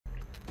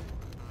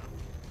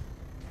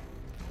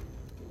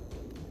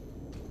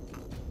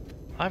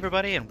Hi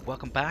everybody and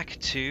welcome back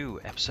to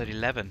episode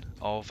 11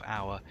 of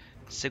our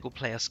single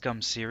player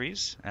SCUM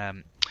series.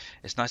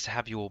 It's nice to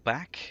have you all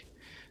back.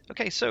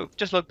 Okay, so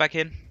just log back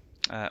in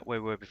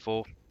where we were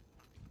before,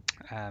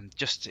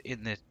 just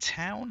in the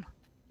town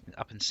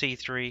up in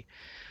C3.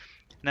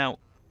 Now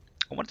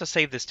I wanted to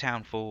save this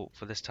town for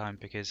this time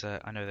because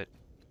I know that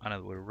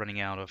we're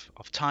running out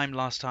of time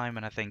last time,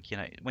 and I think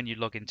when you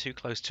log in too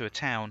close to a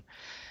town,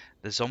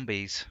 the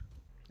zombies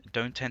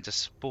don't tend to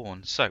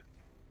spawn. So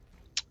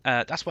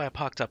that's why I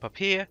parked up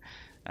here,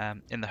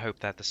 in the hope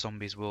that the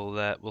zombies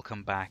will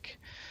come back.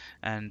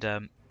 And I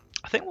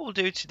think what we'll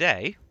do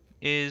today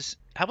is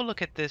have a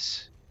look at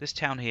this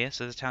town here.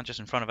 So the town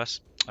just in front of us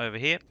over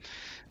here.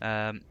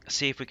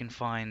 See if we can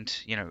find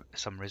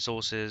some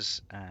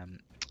resources.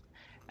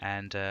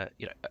 And a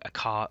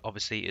car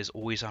obviously is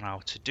always on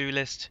our to-do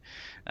list.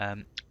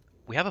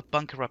 We have a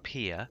bunker up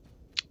here,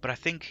 but I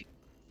think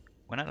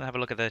when I have a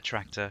look at the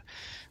tractor,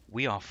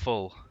 we are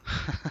full.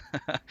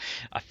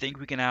 I think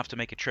we're gonna have to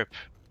make a trip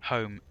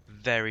home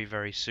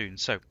very soon.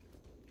 So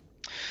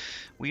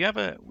we have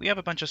a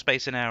bunch of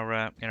space in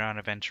our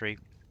inventory,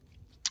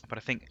 but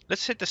I think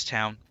let's hit this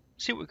town,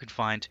 see what we can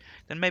find.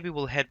 Then maybe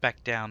we'll head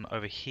back down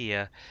over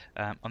here,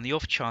 on the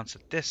off chance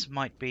that this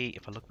might be,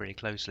 if I look really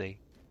closely,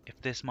 if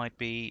this might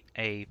be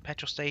a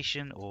petrol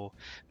station or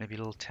maybe a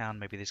little town.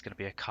 Maybe there's going to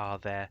be a car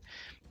there.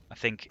 I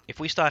think if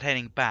we start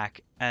heading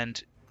back,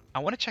 and I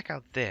want to check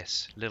out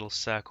this little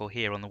circle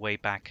here on the way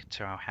back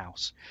to our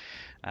house.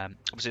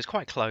 Obviously, it's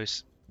quite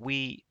close.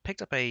 We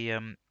picked up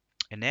an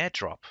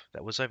airdrop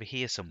that was over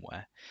here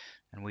somewhere,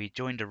 and we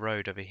joined a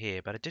road over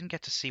here, but I didn't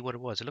get to see what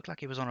it was. It looked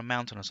like it was on a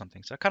mountain or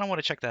something, so I kind of want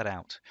to check that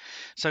out.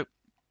 So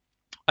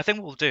I think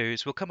what we'll do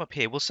is we'll come up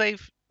here. We'll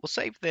save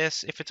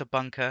this if it's a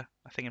bunker.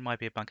 I think it might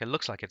be a bunker. It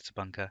looks like it's a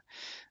bunker,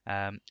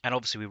 and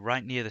obviously we're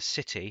right near the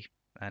city,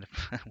 and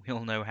we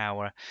all know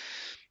how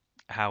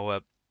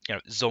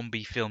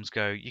zombie films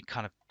go. You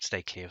kind of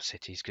stay clear of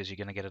cities because you're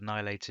going to get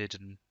annihilated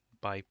and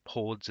by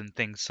hordes and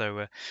things.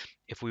 So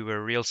if we were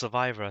a real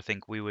survivor, I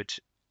think we would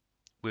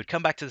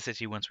come back to the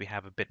city once we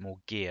have a bit more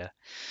gear.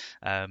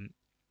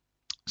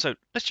 So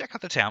let's check out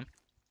the town,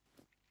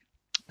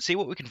 see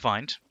what we can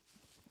find.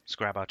 Let's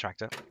grab our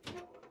tractor,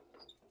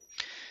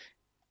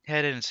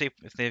 head in and see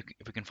if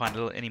we can find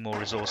any more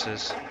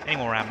resources, any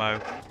more ammo,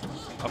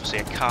 obviously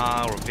a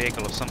car or a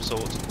vehicle of some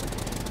sort.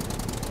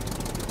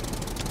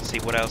 See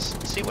what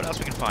else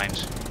we can find.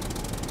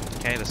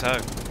 Okay, let's go.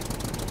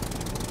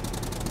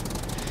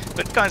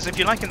 But guys, if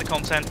you're liking the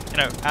content,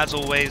 as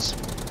always,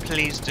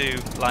 please do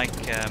like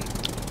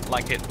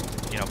it.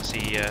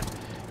 Obviously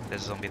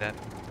there's a zombie there.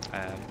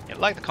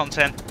 Like the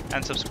content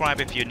and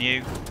subscribe if you're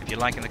new, if you're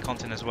liking the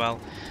content as well.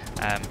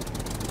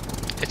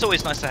 It's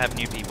always nice to have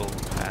new people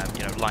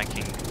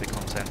liking the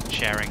content,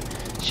 sharing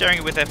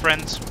it with their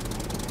friends.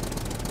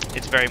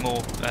 It's very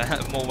more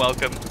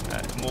welcome,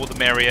 more the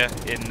merrier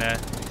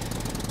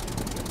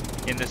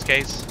in this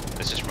case.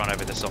 Let's just run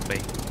over the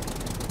zombie.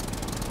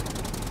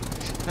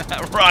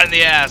 Right in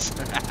the ass.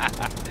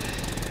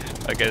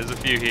 Okay, there's a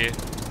few here.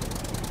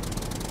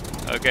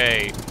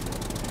 Okay.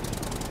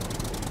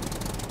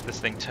 This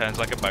thing turns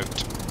like a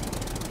boat.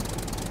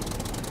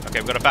 Okay,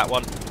 we've got a fat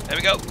one. There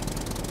we go.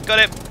 Got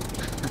him.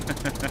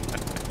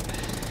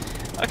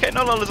 Okay,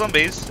 not a lot of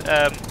zombies.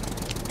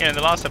 In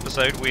the last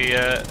episode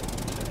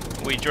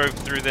we drove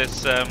through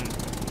this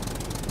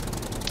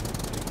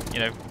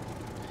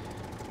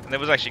and there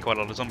was actually quite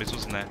a lot of zombies,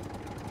 wasn't there?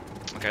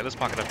 Okay, let's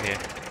park it up here.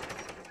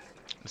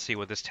 Let's see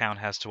what this town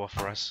has to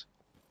offer us.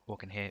 Oh, I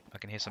can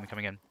hear something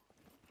coming in.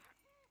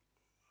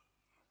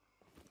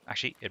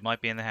 Actually, it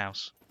might be in the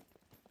house.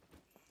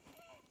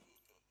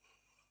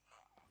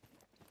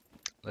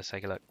 Let's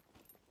take a look.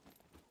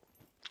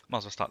 Might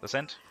as well start this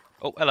end.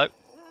 Oh, hello.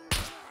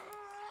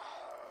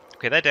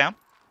 Okay, they're down.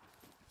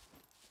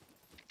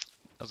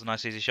 That was a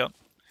nice easy shot.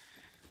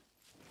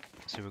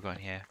 Let's see what we've got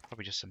in here.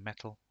 Probably just some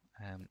metal.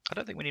 I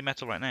don't think we need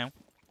metal right now.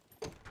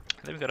 I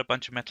think we've got a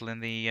bunch of metal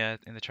in the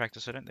tractor,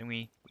 so I don't think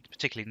we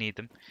particularly need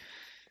them.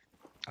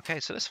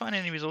 Okay, so let's find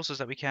any resources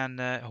that we can.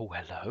 Oh,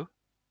 hello.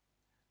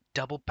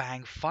 Double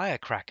bang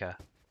firecracker.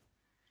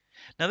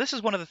 Now this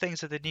is one of the things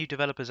that the new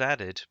developers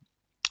added.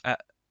 I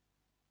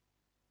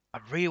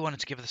really wanted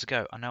to give this a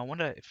go, and I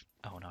wonder if...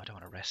 Oh no, I don't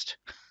want to rest.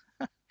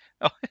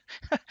 Oh.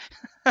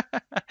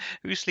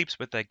 Who sleeps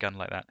with their gun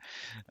like that?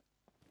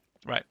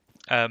 Right.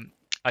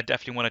 I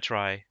definitely want to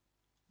try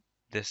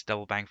this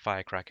double bang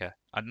firecracker.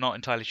 I'm not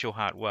entirely sure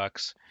how it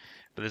works,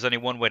 but there's only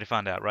one way to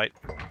find out, right?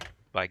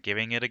 By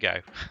giving it a go.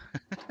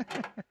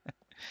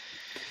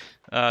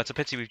 It's a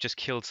pity we've just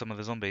killed some of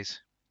the zombies.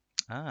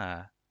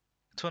 Ah,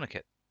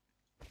 tourniquet.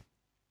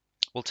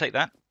 We'll take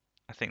that.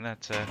 I think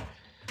that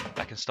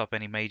that can stop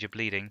any major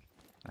bleeding,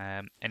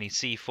 any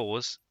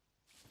C4s,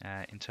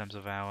 in terms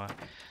of our,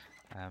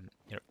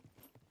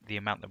 the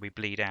amount that we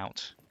bleed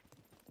out.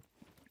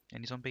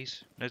 Any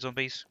zombies? No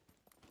zombies?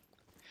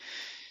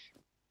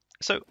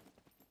 So,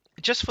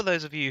 just for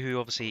those of you who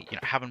obviously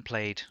haven't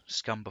played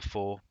SCUM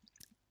before,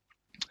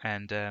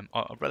 and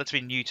are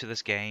relatively new to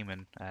this game,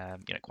 and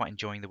quite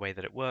enjoying the way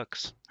that it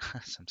works.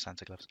 Some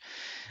Santa gloves.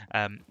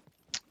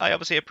 I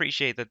obviously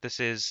appreciate that this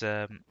is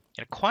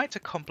quite a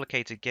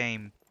complicated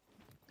game.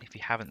 If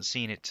you haven't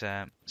seen it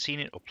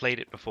or played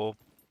it before,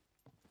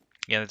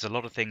 yeah, there's a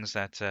lot of things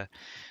that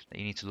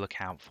you need to look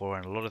out for,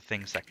 and a lot of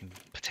things that can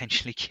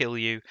potentially kill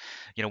you.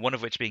 One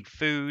of which being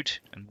food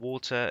and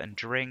water and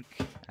drink.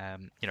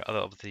 Other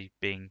obviously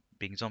being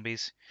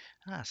zombies.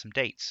 Some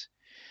dates.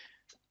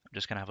 I'm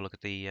just gonna have a look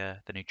at the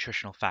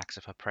nutritional facts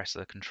if I press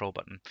the control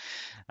button.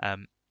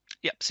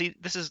 Yeah, see,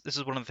 this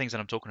is one of the things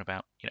that I'm talking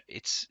about.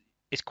 It's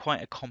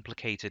quite a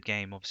complicated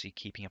game. Obviously,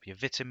 keeping up your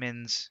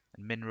vitamins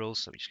and minerals.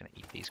 So we're just gonna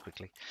eat these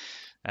quickly.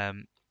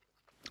 When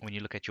you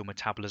look at your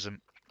metabolism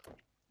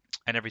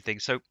and everything.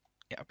 So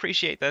yeah,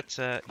 appreciate that.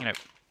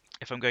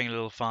 If I'm going a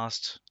little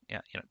fast,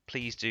 yeah,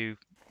 please do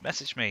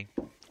message me,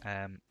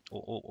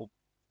 or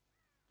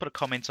put a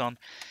comment on.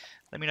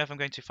 Let me know if I'm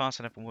going too fast,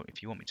 and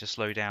if you want me to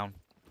slow down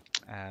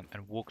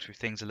and walk through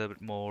things a little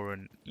bit more.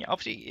 And yeah,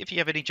 obviously, if you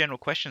have any general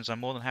questions, I'm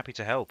more than happy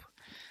to help.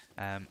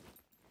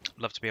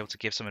 Love to be able to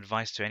give some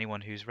advice to anyone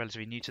who's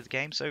relatively new to the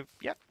game. So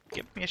yeah,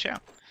 give me a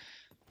shout.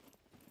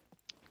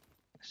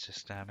 Let's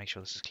just make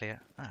sure this is clear.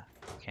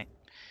 Okay.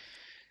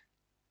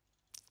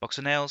 Box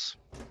of nails.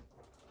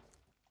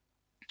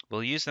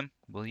 We'll use them.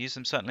 We'll use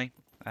them certainly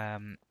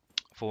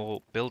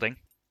for building.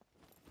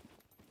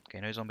 Okay,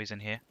 no zombies in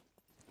here.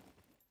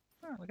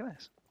 Oh, look at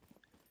this.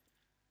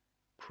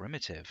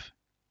 Primitive.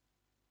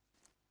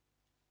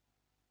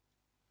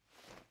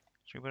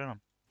 Should we put it on?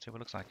 See what it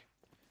looks like.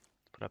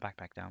 Put our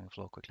backpack down on the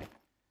floor quickly.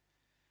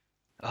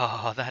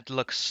 Oh, that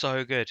looks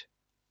so good.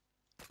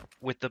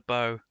 With the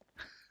bow.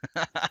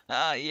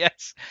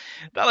 Yes,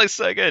 that looks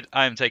so good.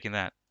 I am taking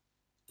that.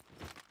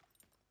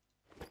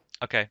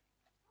 Okay.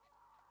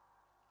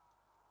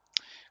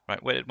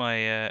 Right, where did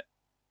my...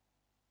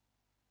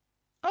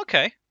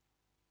 Okay.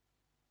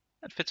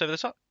 That fits over the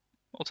top.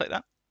 We'll take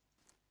that.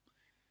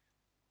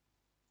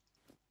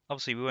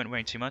 Obviously, we weren't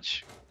wearing too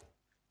much.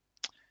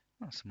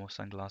 Oh, some more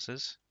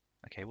sunglasses.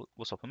 Okay,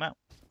 we'll swap them out.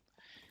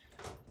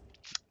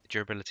 The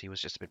durability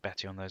was just a bit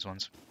better on those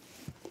ones.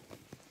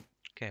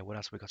 Okay, what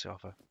else have we got to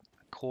offer?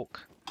 A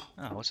cork.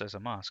 Oh, what's this? A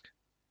mask.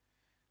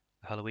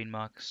 A Halloween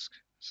mask.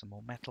 Some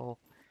more metal.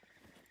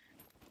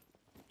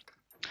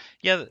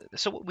 Yeah,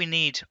 so what we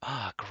need...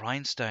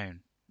 grindstone.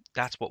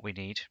 That's what we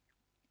need.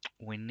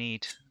 We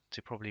need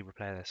to probably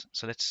repair this.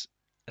 So let's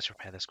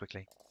repair this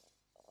quickly.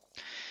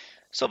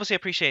 So obviously I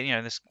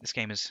appreciate, this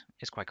game is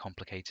quite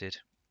complicated.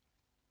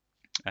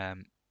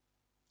 And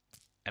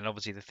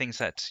obviously the things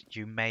that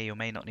you may or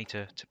may not need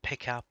to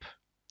pick up,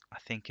 I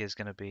think is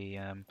going to be,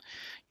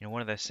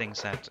 one of those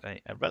things that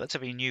a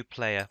relatively new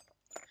player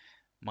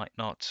might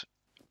not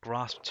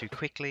grasp too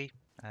quickly.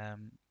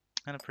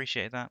 And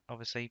appreciate that.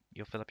 Obviously,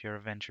 you'll fill up your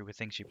inventory with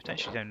things you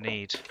potentially don't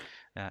need,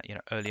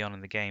 early on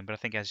in the game. But I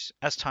think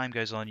as time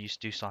goes on, you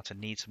do start to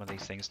need some of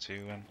these things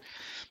to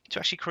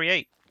actually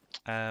create.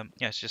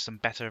 It's just some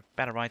better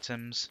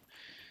items.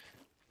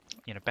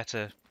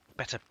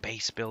 Better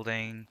base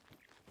building.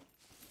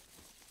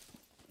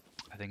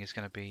 I think it's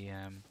going to be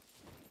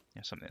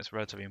something that's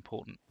relatively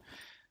important.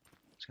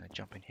 Just going to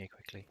jump in here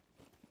quickly.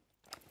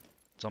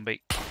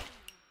 Zombie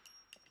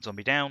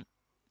down.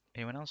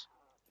 Anyone else?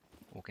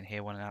 We can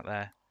hear one out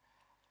there.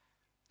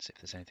 Let's see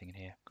if there's anything in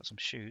here. Got some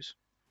shoes.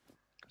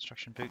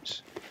 Construction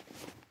boots.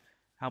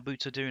 Our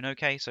boots are doing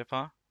okay so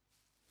far.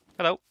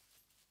 Hello.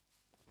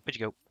 Where'd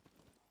you go?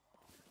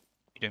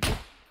 You doing?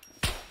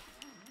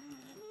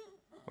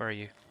 Where are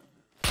you?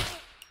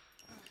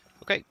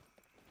 Okay.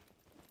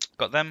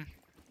 Got them.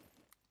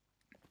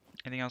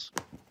 Anything else?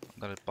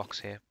 Got a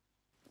box here.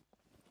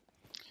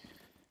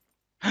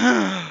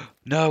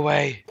 No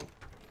way!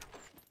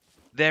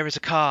 There is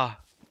a car!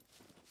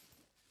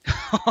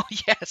 Oh,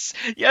 yes!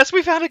 Yes,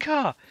 we found a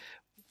car!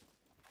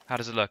 How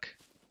does it look?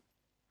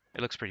 It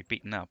looks pretty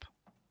beaten up.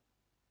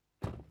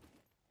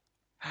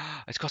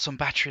 It's got some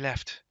battery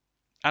left.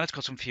 And it's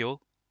got some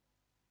fuel.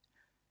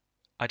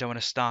 I don't want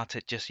to start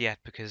it just yet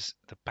because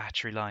the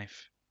battery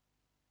life.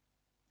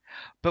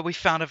 But we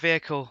found a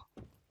vehicle.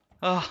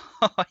 Oh,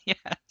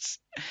 yes.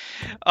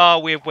 Oh,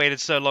 we have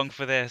waited so long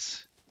for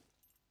this.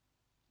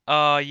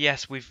 Oh,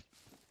 yes, we're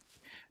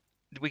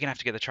going to have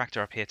to get the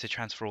tractor up here to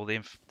transfer all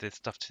the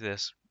stuff to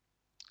this.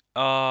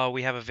 Oh,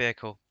 we have a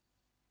vehicle.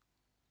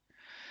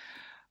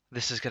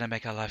 This is going to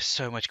make our life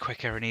so much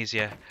quicker and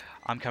easier.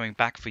 I'm coming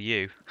back for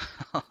you.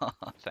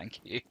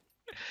 Thank you.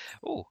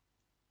 Oh,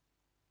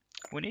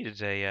 we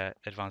needed a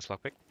advanced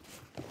lockpick.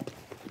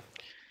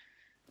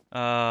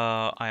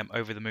 I am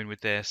over the moon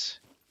with this.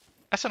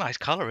 That's a nice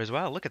colour as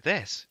well. Look at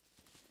this.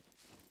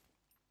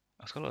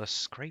 It's got a lot of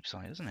scrapes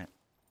on it, doesn't it?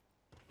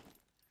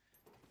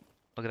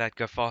 Look at that.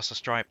 Go faster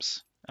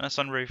stripes. And a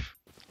sunroof.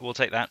 We'll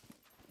take that.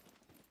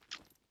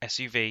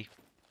 SUV.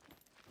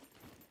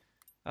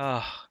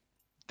 Oh,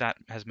 that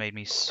has made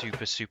me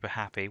super, super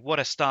happy. What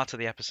a start to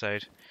the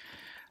episode.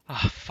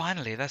 Oh,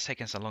 finally. That's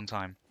taken us a long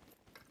time.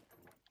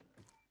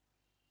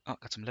 Oh,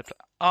 got some lip.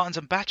 Oh, and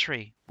some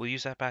battery. We'll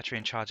use that battery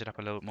and charge it up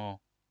a little bit more.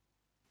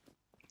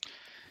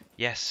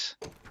 Yes.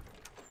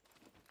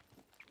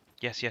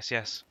 Yes, yes,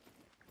 yes.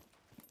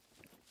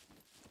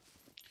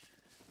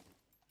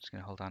 Just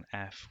gonna hold down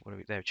F. What are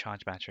we there?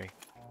 Charge battery.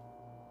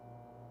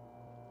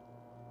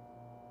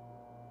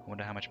 I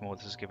wonder how much more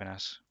this has given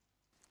us.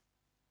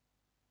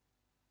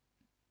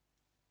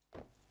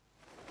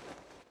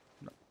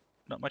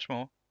 Not much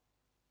more.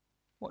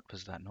 What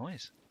was that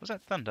noise? Was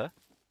that thunder?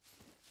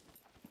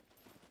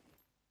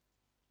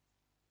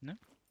 No?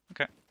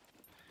 Okay.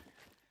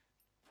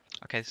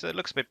 Okay, so it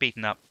looks a bit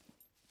beaten up.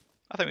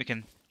 I think we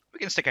can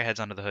stick our heads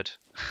under the hood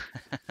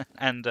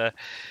and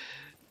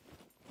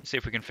see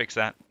if we can fix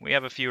that. We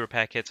have a few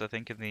repair kits, I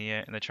think, in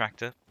the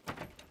tractor.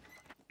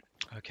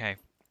 Okay.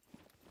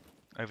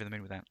 Over the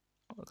moon with that.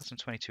 Oh, I've got some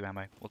 22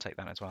 ammo. We'll take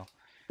that as well.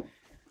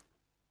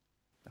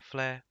 A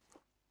flare.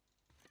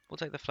 We'll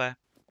take the flare.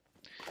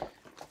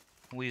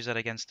 We'll use that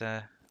against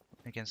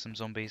some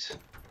zombies.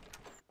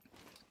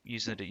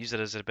 Use it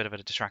as a bit of a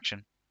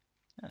distraction.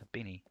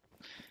 Beanie.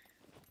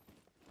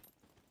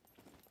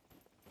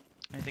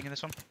 Anything in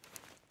this one?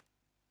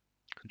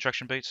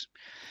 Construction boots.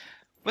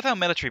 With our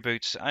military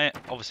boots, I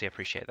obviously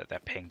appreciate that they're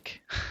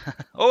pink.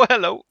 Oh,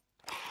 hello.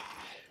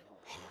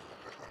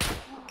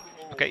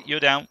 Okay, you're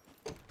down.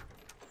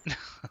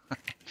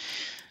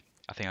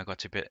 I think I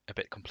got a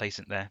bit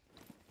complacent there.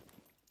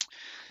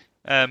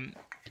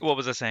 What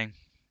was I saying?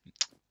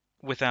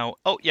 With our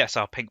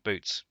our pink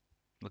boots.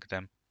 Look at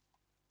them.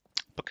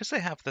 Because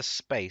they have the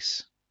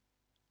space.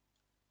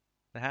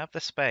 They have the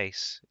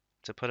space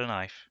to put a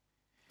knife.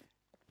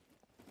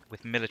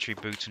 With military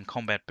boots and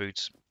combat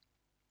boots,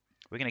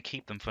 we're going to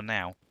keep them for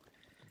now.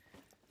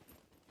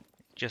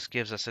 Just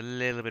gives us a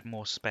little bit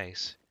more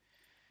space.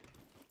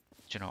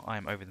 Do you know, I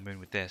am over the moon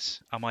with this.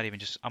 I might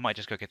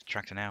just go get the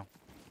tractor now.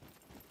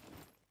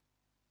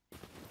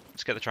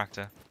 Let's get the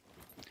tractor.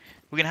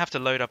 We're going to have to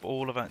load up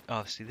all of our...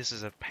 Oh, see, this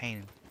is a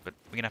pain. But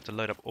we're going to have to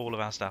load up all of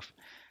our stuff.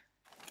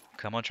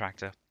 Come on,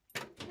 tractor.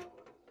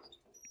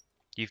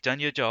 You've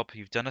done your job.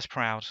 You've done us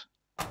proud.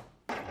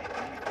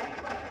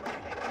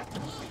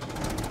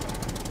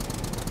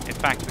 In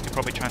fact, we could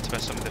probably transfer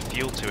some of the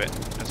fuel to it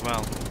as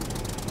well.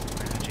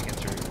 How'd you get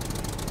through?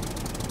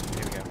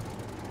 Here we go.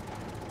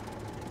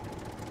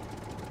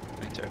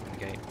 I need to open the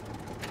gate.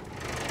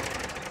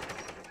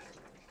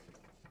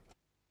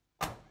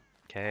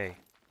 Okay.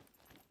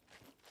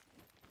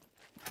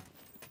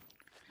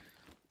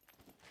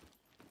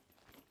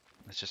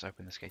 Let's just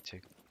open this gate too.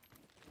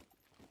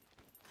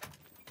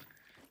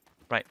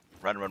 Right,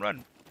 run, run,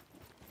 run.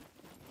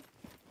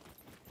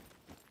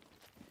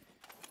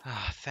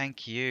 Ah,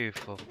 thank you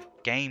for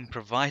game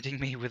providing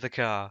me with a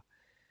car.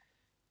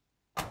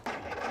 I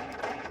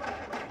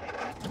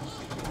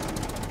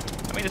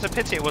mean, it's a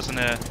pity it wasn't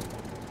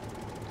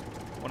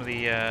one of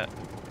the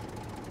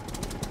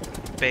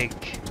big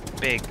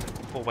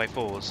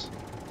 4x4s.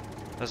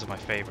 Those are my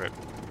favourite.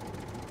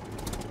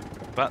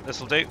 But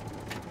this'll do.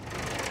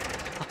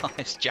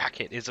 This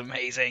jacket is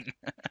amazing.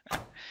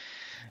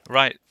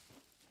 Right,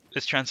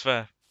 let's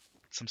transfer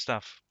some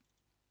stuff.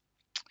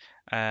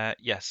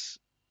 Yes.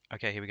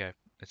 Okay, here we go.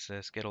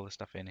 Let's get all the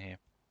stuff in here.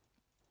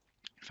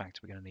 In fact,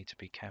 we're going to need to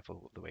be careful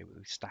with the way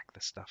we stack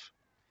this stuff.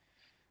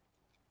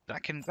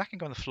 That can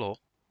go on the floor.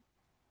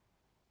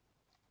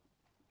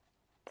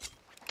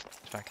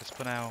 In fact, let's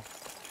put our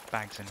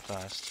bags in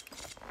first.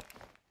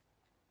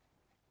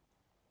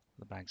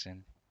 The bags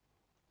in.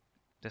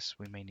 This,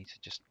 we may need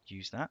to just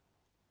use that.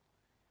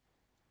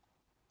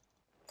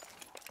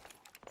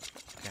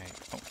 Okay.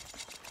 Oh,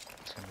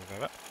 it's going to move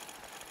over.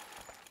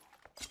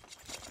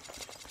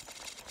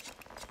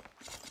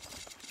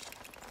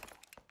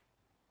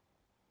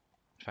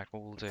 In fact,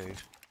 what we'll do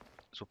is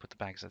we'll put the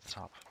bags at the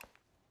top.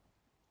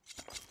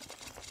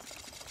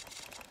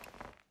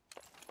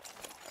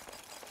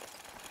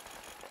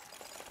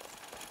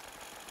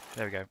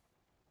 There we go.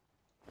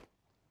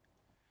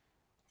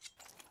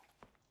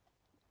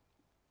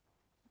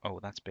 Oh,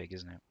 that's big,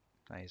 isn't it?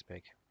 That is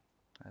big.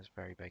 That is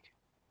very big.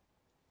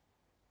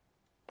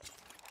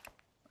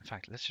 In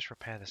fact, let's just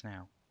repair this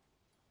now.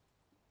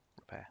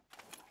 Repair.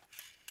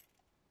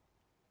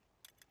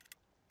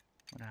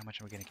 Wonder how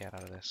much are we going to get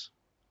out of this.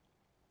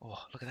 Oh,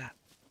 look at that.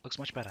 Looks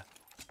much better.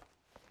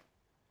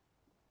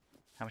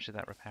 How much did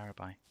that repair it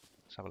by?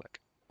 Let's have a look.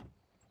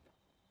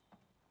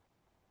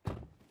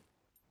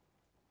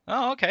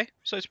 Oh, okay.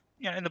 So it's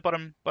in the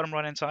bottom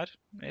right hand side.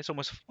 It's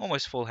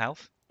almost full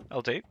health.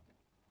 That'll do.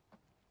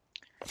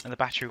 And the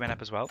battery went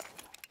up as well.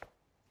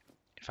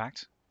 In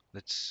fact,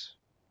 let's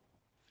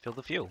fill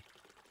the fuel.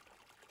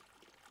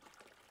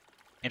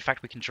 In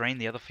fact, we can drain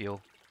the other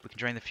fuel. We can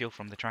drain the fuel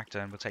from the tractor,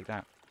 and we'll take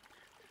that.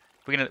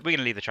 We're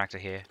gonna leave the tractor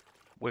here.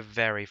 We're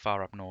very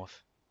far up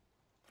north.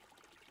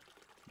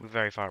 We're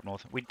very far up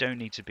north. We don't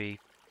need to be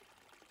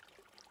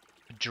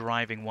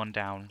driving one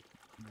down,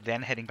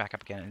 then heading back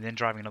up again, and then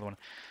driving another one.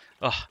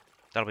 Ugh,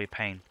 that'll be a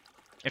pain.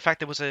 In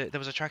fact, there was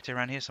a tractor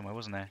around here somewhere,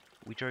 wasn't there?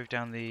 We drove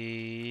down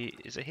the...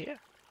 Is it here?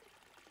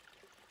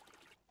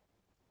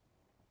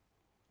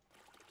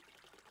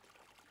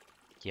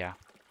 Yeah.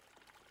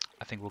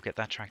 I think we'll get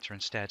that tractor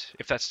instead.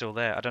 If that's still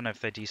there. I don't know if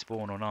they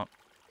despawn or not.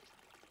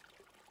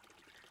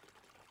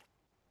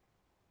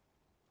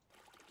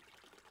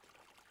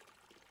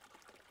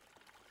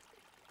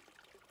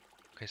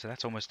 Okay, so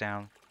that's almost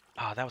down.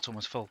 Ah, that was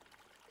almost full.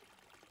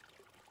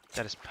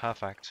 That is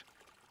perfect.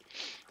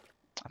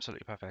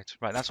 Absolutely perfect.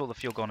 Right, that's all the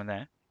fuel gone in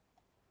there.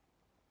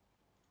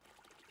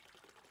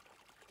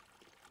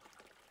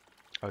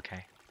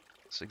 Okay,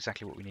 that's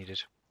exactly what we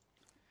needed.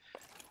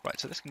 Right,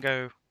 so this can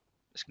go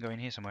in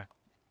here somewhere.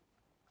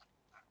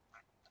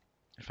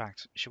 In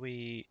fact, should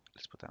we...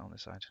 Let's put that on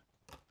this side.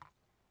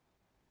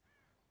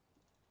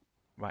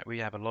 Right, we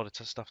have a lot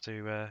of stuff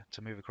to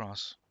move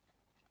across.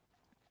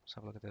 Let's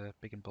have a look at the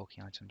big and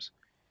bulky items.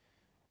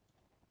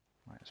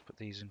 Right, let's put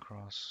these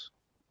across.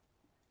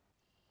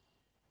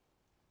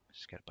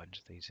 Just get a bunch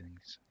of these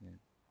things. Yeah.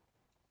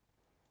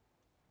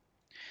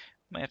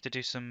 Might have to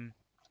do some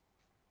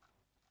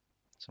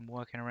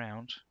working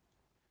around.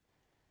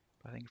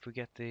 But I think if we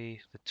get the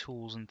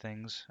tools and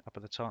things up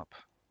at the top,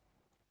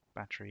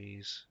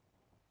 batteries,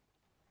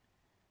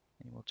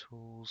 any more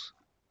tools?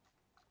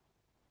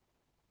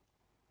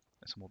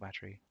 There's some more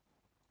battery.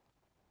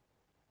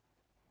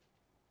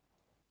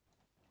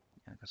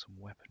 Yeah, got some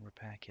weapon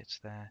repair kits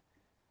there.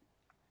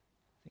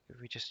 I think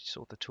if we just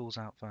sort the tools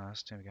out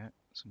first, here we go.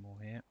 Some more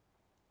here.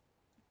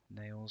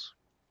 Nails,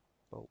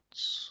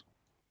 bolts.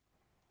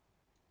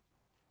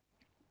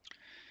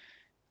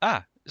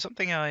 Ah,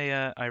 something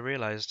I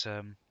realised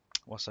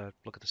whilst I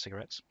look at the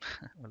cigarettes,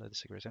 I load the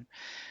cigarettes in,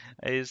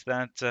 is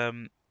that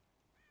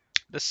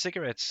the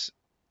cigarettes,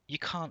 you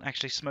can't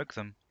actually smoke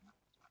them.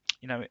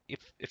 You know,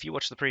 if you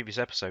watch the previous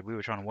episode, we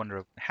were trying to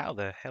wonder how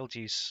the hell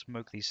do you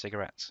smoke these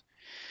cigarettes?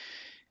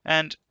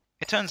 And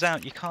it turns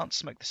out you can't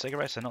smoke the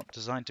cigarettes. They're not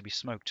designed to be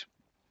smoked.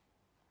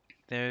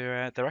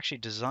 They're actually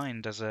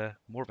designed as a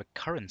more of a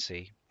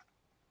currency.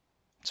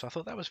 So I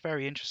thought that was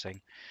very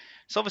interesting.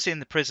 So obviously in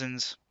the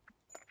prisons,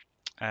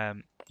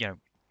 you know,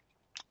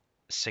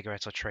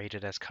 cigarettes are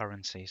traded as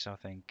currency. So I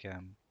think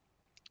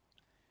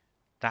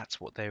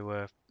that's what they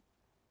were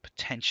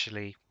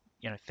potentially,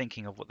 you know,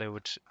 thinking of what they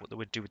would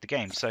do with the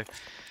game. So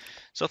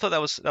I thought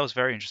that was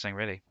very interesting,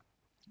 really.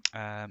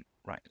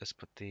 Right, let's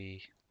put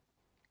the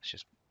let's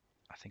just.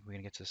 I think we're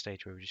gonna get to the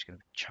stage where we're just gonna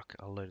chuck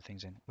a load of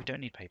things in. We don't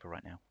need paper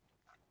right now.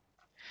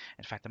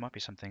 In fact, there might be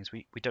some things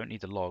we don't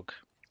need the log.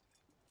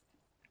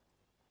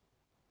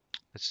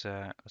 Let's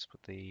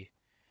put the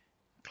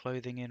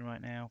clothing in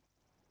right now.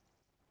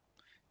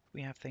 If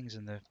we have things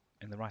in the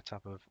right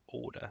type of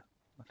order,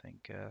 I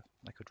think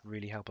that could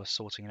really help us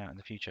sorting it out in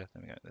the future.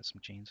 There we go. There's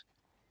some jeans.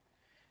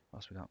 What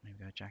else we got? Here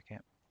we go.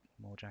 Jacket.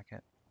 More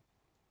jacket.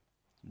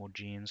 More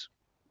jeans.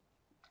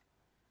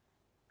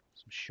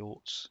 Some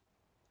shorts.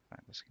 In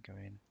fact, this can go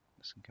in.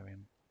 This can go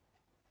in.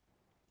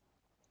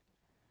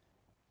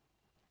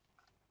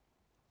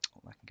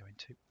 Oh, that can go in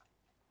too.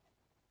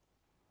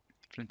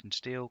 Flint and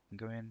steel can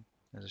go in.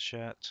 There's a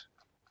shirt.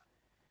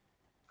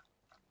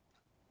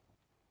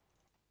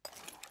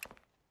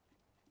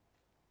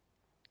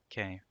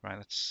 Okay, right,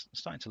 that's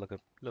starting to look a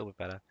little bit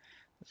better.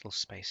 There's a little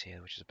space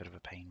here, which is a bit of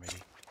a pain,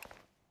 really.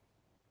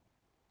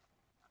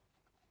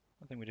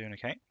 I think we're doing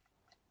okay.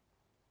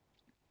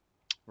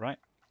 Right,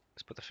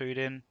 let's put the food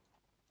in.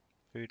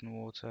 Food and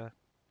water,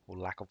 or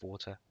lack of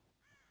water.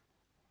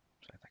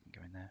 So that can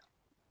go in there.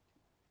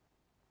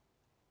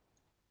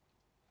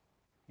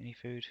 Any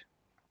food?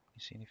 You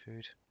see any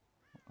food?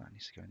 Oh, that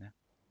needs to go in there.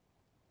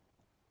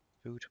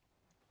 Food.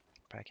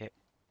 Packet.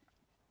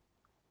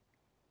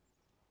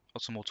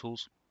 Got some more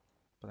tools.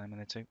 Put them in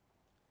there too.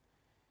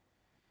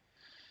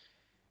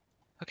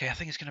 Okay, I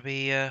think it's going to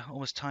be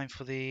almost time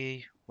for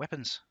the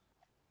weapons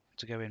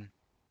to go in.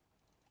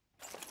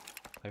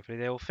 Hopefully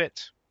they all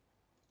fit.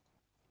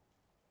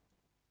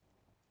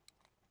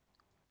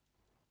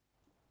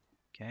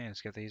 Okay,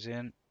 let's get these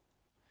in.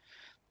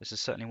 This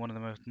is certainly one of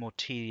the more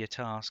tedious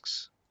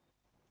tasks.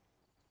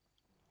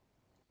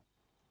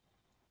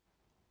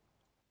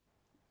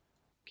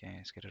 Okay,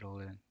 let's get it all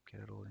in.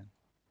 Get it all in.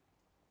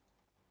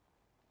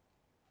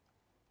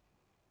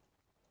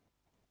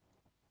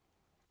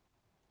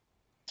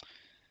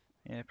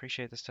 Yeah,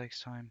 appreciate this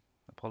takes time.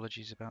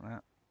 Apologies about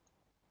that.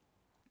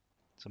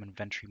 Some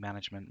inventory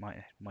management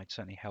might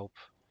certainly help.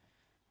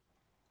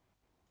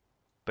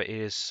 But it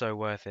is so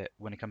worth it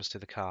when it comes to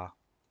the car.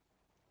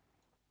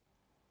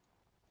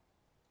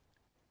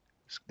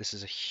 This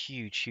is a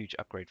huge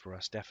upgrade for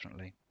us,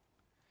 definitely.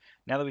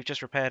 Now that we've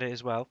just repaired it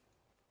as well,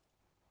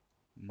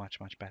 much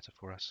better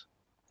for us.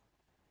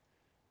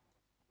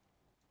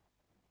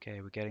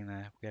 Okay, we're getting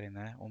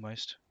there,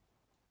 almost.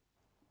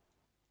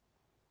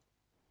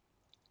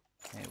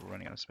 Okay, we're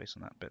running out of space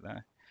on that bit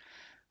there.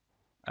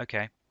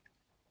 Okay.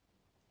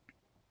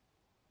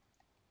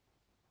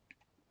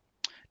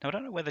 Now I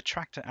don't know whether the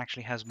tractor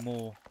actually has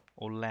more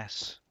or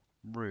less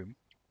room.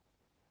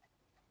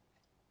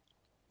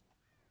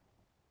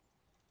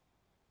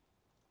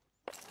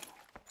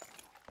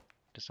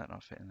 Does that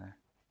not fit in there?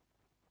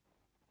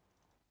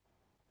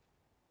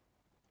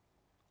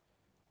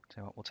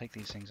 So what, we'll take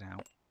these things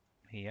out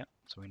here,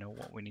 so we know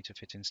what we need to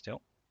fit in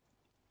still.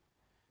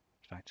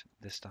 In fact,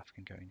 this stuff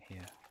can go in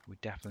here. We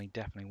definitely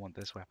want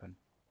this weapon.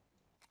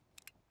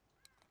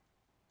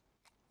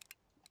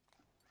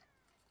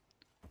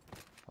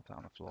 Pop that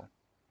on the floor.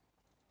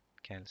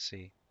 Okay, let's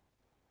see.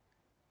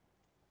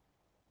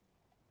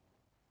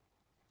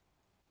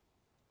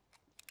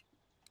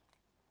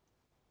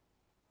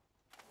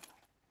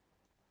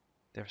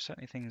 there are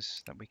certainly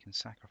things that we can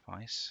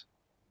sacrifice,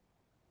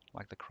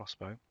 like the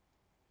crossbow.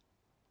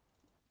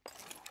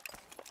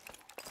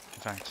 In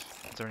fact,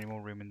 is there any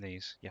more room in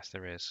these? Yes,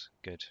 there is.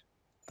 Good.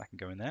 That can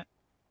go in there.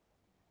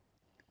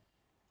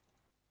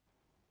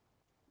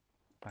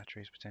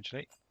 Batteries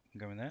potentially can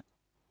go in there.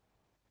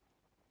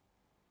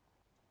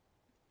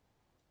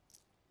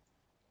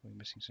 We're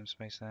missing some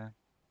space there.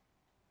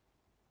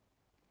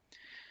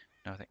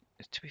 No, I think,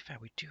 to be fair,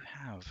 we do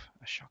have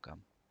a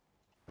shotgun.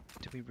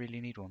 Do we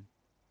really need one?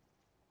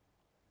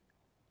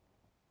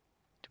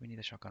 Do we need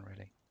a shotgun,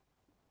 really?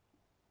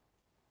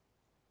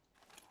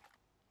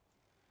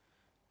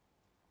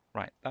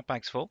 Right, that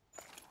bag's full.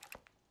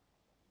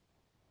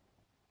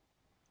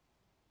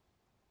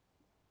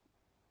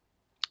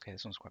 Okay,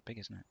 this one's quite big,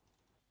 isn't it?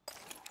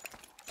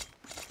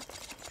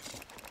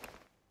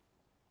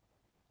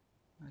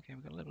 Okay,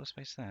 we've got a little bit of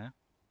space there.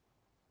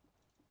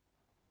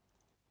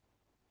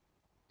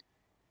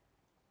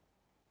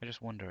 I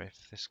just wonder if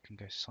this can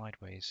go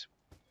sideways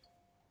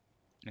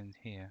in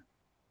here,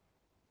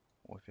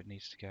 or if it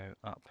needs to go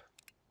up.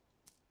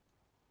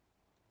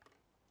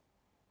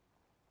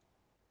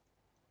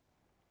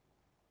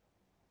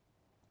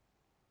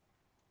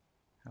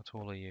 How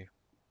tall are you?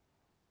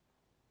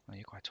 Oh,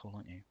 you're quite tall,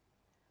 aren't you?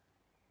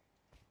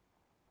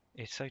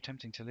 It's so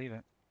tempting to leave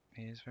it.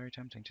 It is very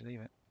tempting to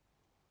leave it.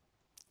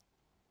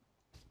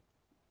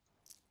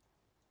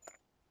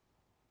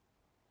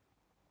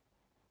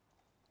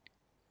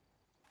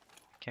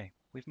 Okay,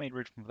 we've made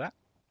room for that.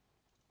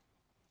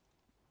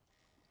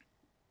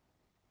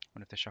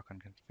 Wonder if the shotgun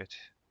can fit.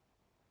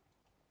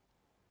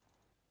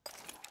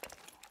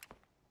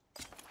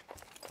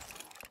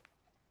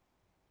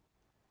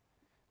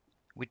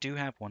 We do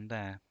have one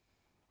there.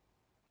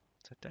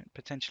 So I don't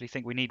potentially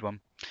think we need one.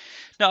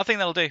 No, I think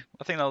that'll do.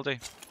 I think that'll do.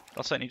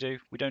 I'll certainly do.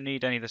 We don't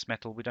need any of this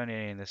metal. We don't need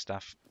any of this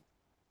stuff.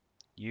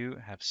 You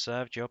have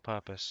served your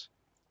purpose.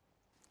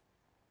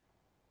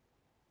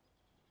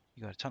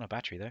 You got a ton of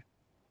battery though.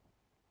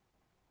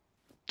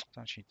 I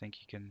don't actually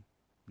think you can.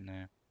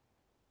 No.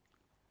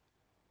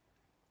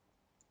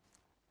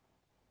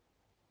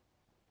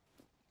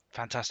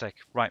 Fantastic.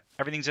 Right,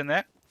 everything's in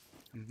there.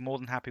 I'm more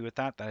than happy with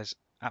that. That is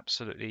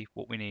absolutely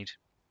what we need.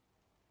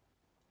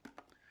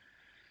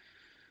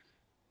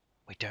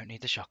 We don't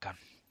need the shotgun.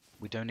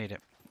 We don't need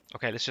it.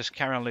 Okay, let's just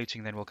carry on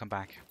looting, then we'll come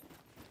back.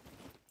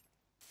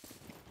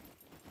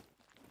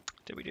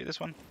 Did we do this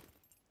one?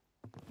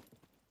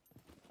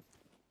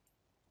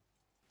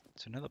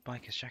 It's another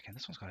biker's jacket.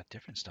 This one's got a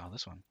different style,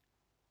 this one.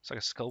 It's like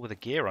a skull with a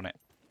gear on it.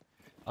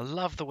 I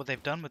love what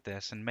they've done with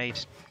this and made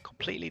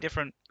completely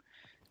different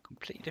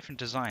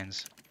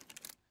designs.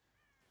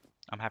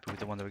 I'm happy with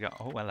the one that we got.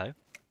 Oh, hello.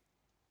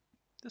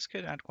 This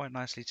could add quite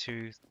nicely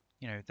to,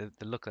 you know,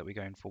 the look that we're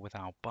going for with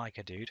our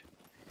biker dude.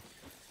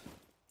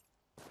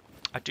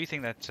 I do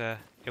think that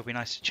it'll be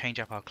nice to change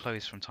up our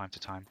clothes from time to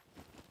time.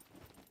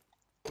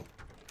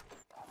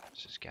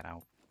 Let's just get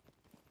our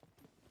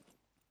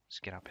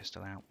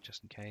pistol out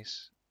just in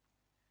case.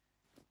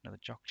 Another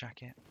jock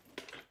jacket.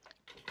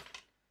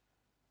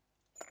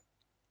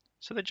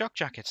 So the jock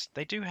jackets,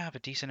 they do have a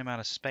decent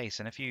amount of space,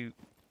 and if you're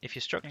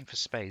struggling for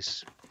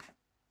space,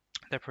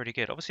 they're pretty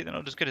good. Obviously, they're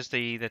not as good as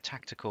the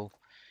tactical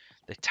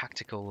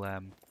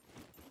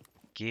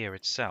gear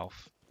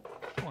itself.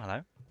 Oh,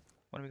 hello.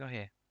 What do we got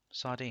here?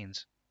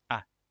 Sardines.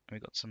 Ah, and we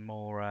got some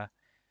more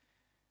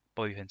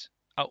bobby pins.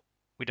 Oh,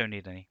 we don't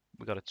need any.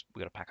 We got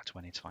a pack of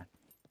 20. It's fine.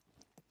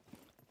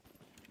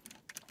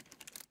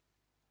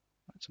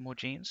 Right, some more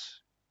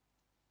jeans.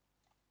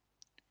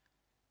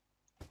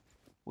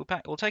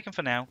 We'll take them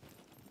for now.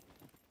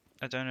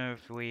 I don't know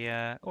if we.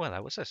 Oh,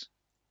 hello. What's this?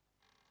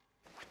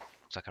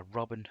 It's like a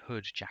Robin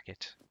Hood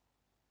jacket.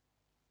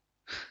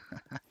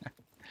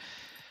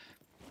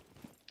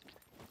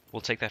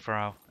 We'll take that for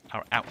our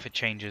outfit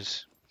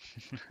changes.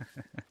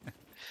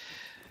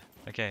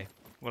 Okay,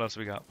 what else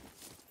have we got?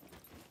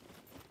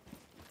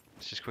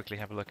 Let's just quickly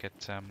have a look at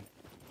this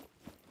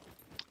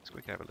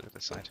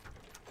side.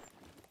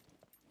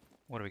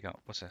 What do we got?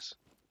 What's this?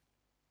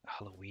 A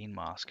Halloween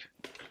mask.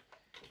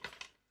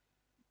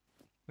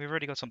 We've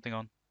already got something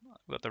on.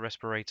 We've got the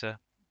respirator.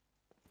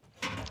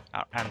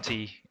 Our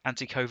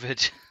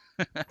anti-COVID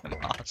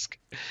mask.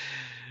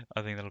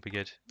 I think that'll be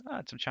good. Ah,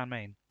 it's some chow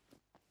mein.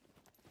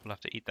 We'll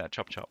have to eat that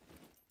chop chop.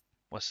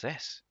 What's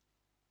this?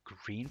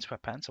 Green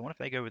sweatpants? I wonder if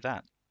they go with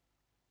that.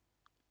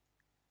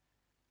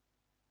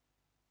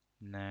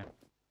 No.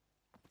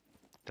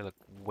 They look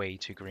way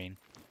too green.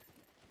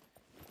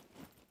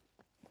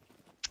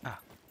 Ah.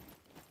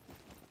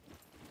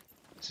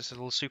 Is this a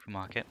little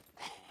supermarket?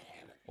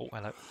 Oh,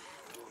 hello.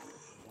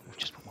 I've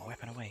just put my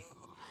weapon away.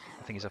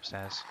 I think he's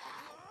upstairs.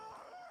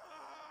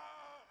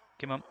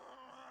 Come on.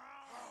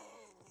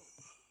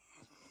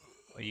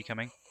 Are you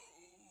coming?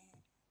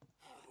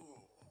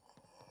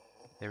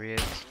 There he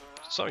is.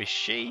 Sorry,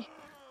 she?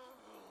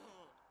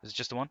 Is it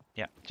just the one?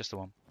 Yeah, just the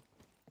one.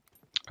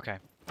 Okay.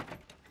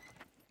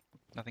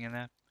 Nothing in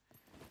there?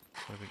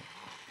 What have we got?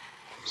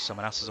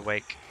 Someone else is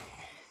awake.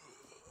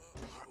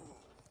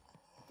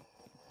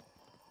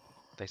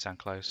 They sound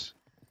close.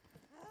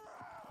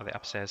 Are they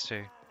upstairs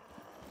too?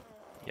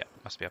 Yeah,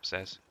 must be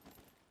upstairs.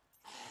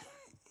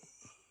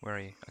 Where are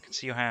you? I can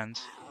see your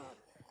hands.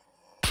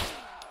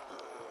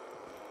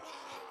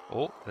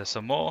 Oh, there's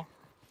some more.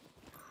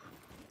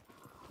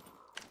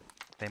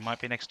 They might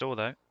be next door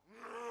though.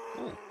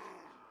 Ooh,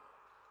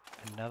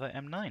 another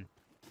M9.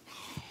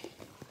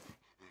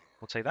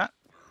 We'll take that.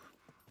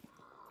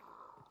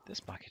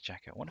 This bucket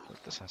jacket. I wonder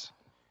what this has.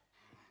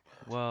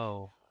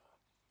 Whoa.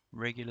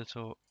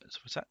 Regulator.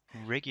 What's that?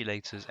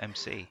 Regulators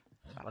MC.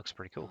 That looks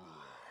pretty cool.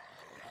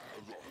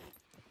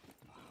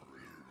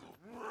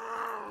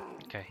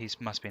 Okay, he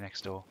must be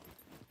next door.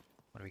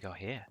 What do we got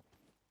here?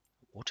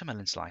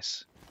 Watermelon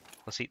slice.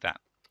 Let's eat that.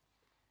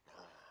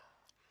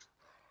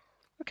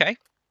 Okay.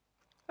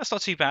 That's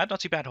not too bad. Not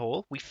too bad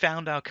haul. We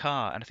found our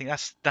car, and I think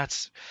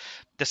that's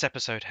this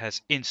episode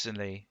has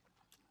instantly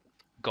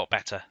got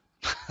better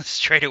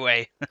straight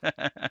away.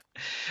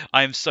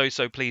 I am so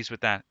pleased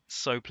with that.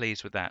 So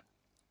pleased with that.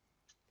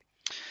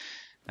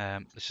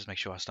 Let's just make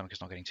sure our stomach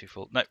is not getting too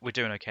full. No, we're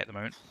doing okay at the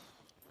moment.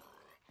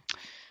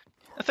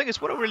 The thing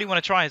is, what I really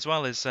want to try as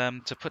well is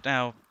to put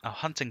our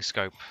hunting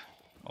scope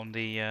on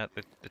the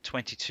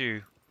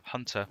 22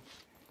 Hunter.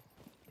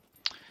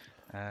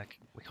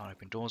 We can't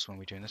open doors when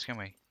we're doing this, can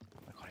we?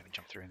 I can't even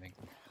jump through anything.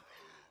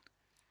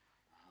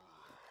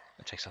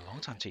 It takes a long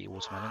time to eat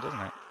watermelon, doesn't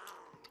it?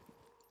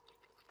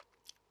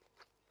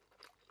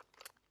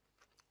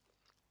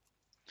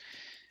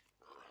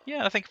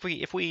 Yeah, I think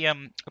if we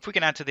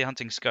can add to the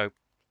hunting scope,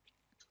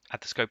 add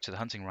the scope to the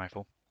hunting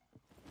rifle,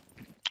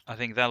 I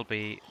think that'll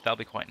be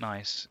quite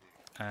nice.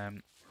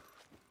 Okay,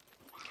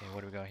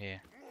 what do we got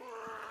here?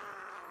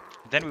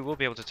 Then we will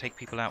be able to take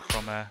people out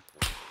from a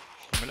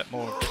lot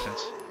more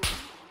distance.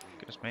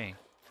 Goodness me.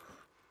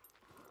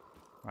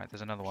 Right,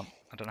 there's another one.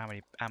 I don't know how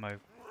many ammo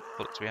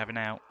bullets we have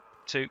now.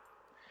 2.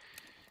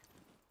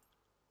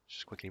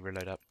 Just quickly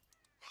reload up.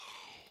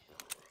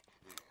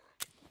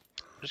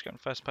 Just going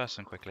first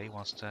person quickly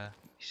whilst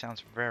he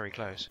sounds very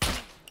close.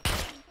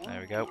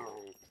 There we go.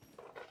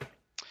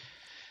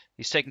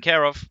 He's taken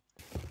care of.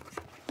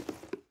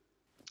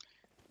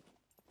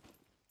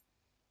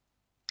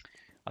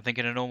 I think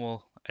in a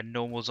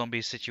normal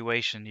zombie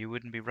situation, you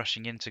wouldn't be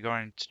rushing in to go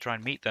and to try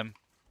and meet them.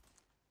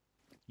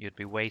 You'd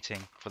be waiting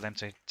for them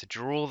to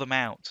draw them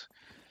out.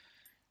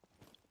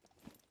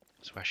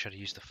 So I should have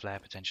used the flare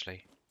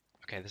potentially.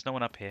 Okay, there's no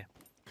one up here.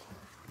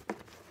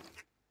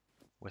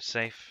 We're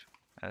safe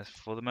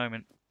for the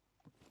moment.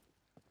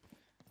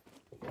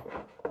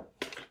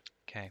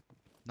 Okay,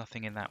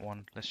 nothing in that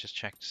one. Let's just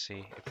check to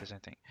see if there's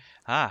anything.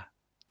 Ah,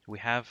 we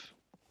have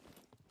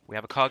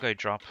a cargo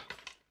drop.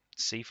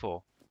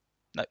 C4.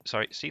 No,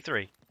 sorry,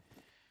 C3.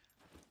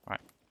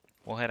 Right,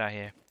 we'll head out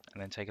here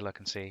and then take a look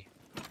and see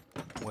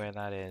where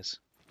that is.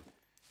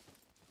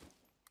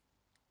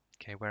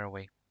 Okay, where are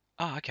we?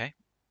 Ah, okay.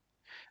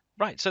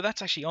 Right, so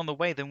that's actually on the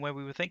way than where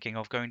we were thinking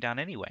of going down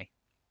anyway.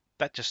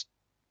 That just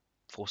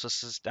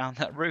forces us down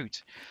that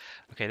route.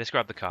 Okay, let's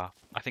grab the car.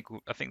 I think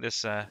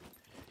this. Oh,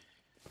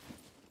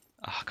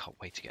 I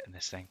can't wait to get in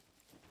this thing.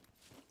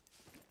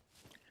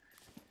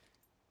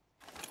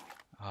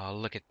 Oh,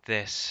 look at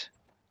this.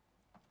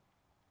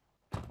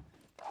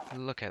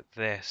 Look at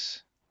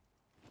this.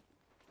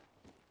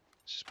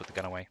 Let's just put the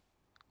gun away.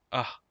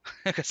 Oh,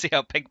 I can see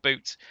our pink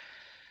boots.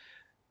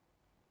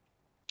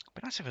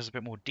 But nice if there's a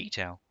bit more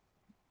detail.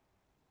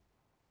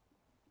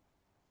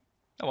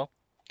 Oh well.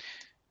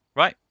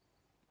 Right.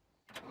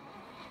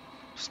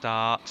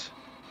 Start.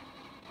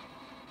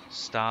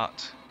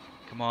 Start.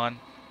 Come on.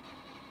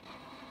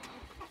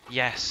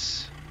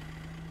 Yes.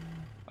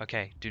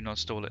 Okay, do not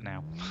stall it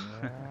now.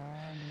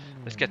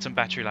 Let's get some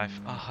battery life.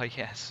 Oh,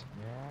 yes.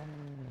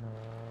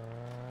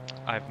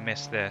 I've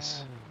missed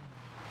this.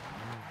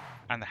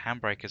 And the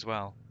handbrake as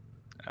well.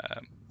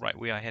 Right,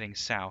 we are heading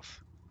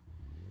south.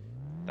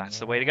 That's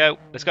the way to go.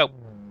 Let's go.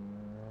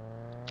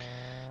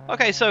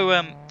 Okay, so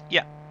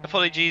yeah,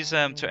 apologies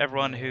to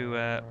everyone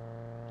who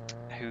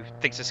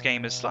thinks this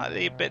game is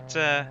slightly a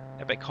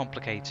bit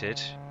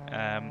complicated.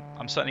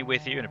 I'm certainly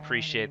with you and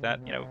appreciate that.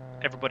 You know,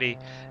 everybody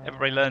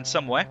learns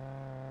somewhere.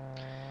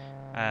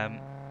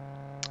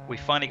 We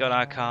finally got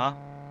our car.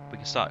 We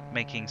can start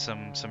making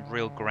some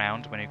real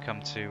ground when it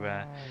comes to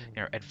you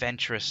know,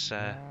 adventurous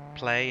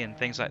play and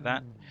things like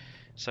that.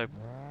 So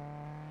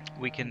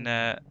we can.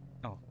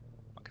 Oh,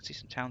 I can see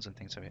some towns and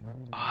things over here.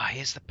 Ah,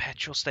 here's the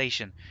petrol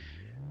station.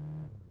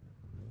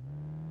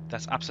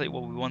 That's absolutely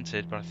what we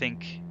wanted. But I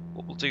think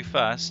what we'll do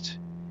first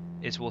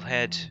is we'll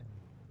head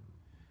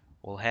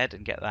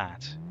and get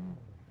that.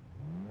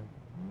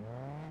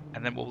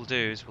 And then what we'll do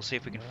is we'll see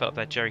if we can fill up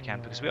that jerry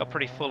can, because we are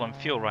pretty full on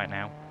fuel right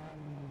now.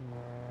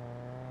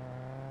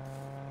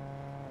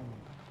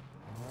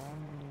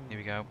 Here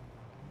we go.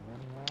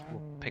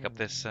 We'll pick up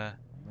this.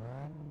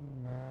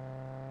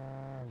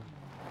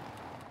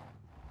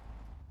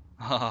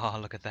 Oh,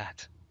 look at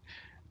that.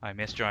 I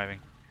miss driving.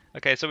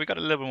 Okay, so we've got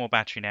a little bit more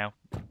battery now.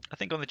 I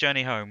think on the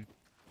journey home,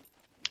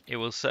 it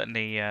will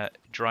certainly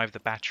drive the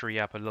battery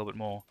up a little bit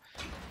more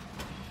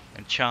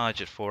and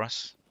charge it for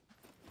us.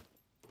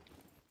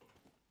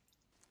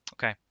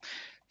 Okay,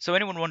 so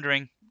anyone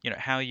wondering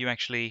how you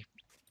actually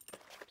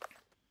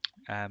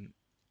um,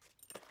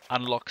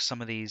 unlock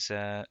some of these,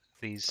 I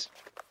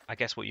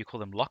guess what you call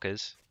them,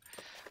 lockers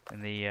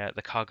in the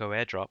cargo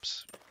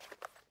airdrops.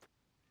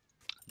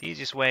 The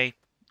easiest way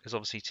is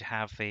obviously to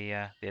have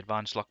the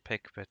advanced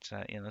lockpick, but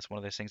that's one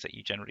of those things that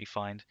you generally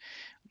find.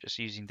 I'm just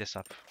using this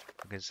up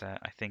because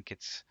I think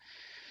it's,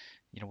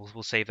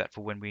 we'll save that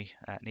for when we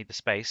need the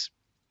space.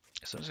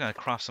 So I'm just going to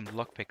craft some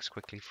lockpicks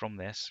quickly from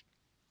this.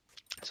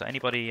 So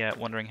anybody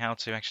wondering how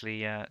to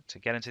actually to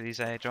get into these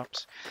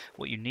airdrops,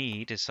 what you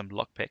need is some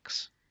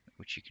lockpicks,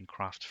 which you can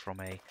craft from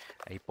a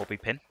bobby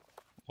pin,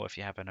 or if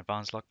you have an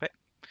advanced lockpick.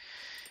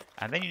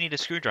 And then you need a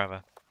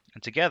screwdriver,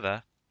 and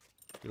together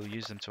you'll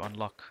use them to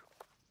unlock.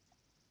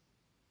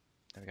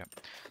 There we go.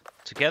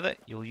 Together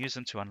you'll use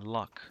them to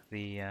unlock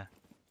these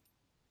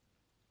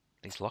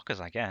lockers,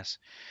 I guess.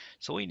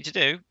 So all you need to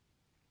do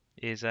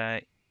is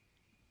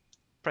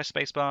press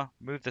spacebar,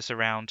 move this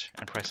around,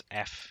 and press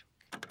F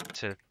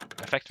to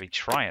effectively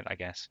try it, I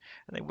guess.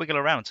 And then wiggle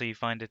around until you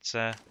find it's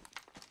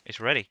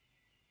ready.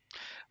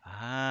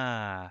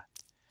 Ah,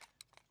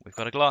 we've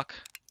got a Glock.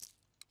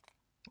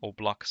 Or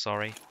block,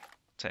 sorry.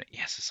 So,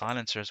 yes, a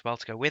silencer as well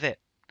to go with it.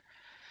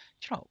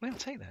 Do you know what? We'll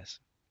take this.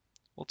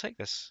 We'll take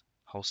this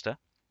holster.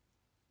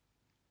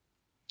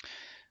 I'll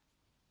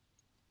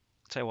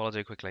tell you what I'll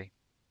do quickly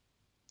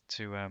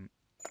to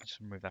just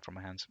remove that from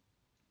my hands.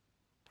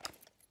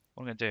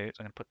 What I'm going to do is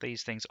I'm going to put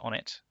these things on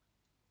it.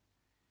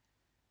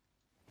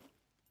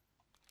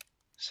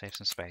 Save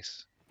some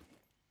space.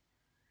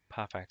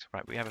 Perfect.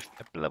 Right, we have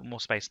a little more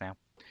space now.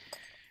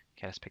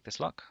 Okay, let's pick this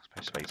lock.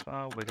 Press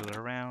spacebar, wiggle it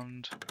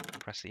around,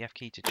 press the F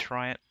key to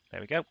try it. There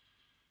we go.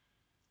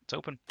 It's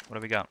open. What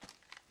have we got?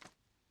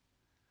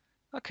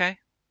 Okay,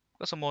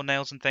 got some more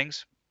nails and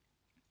things.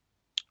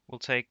 We'll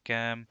take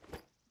there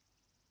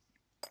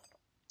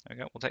we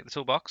go. We'll take the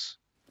toolbox.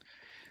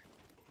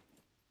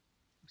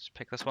 Let's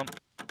pick this one.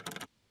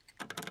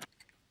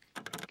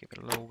 Give it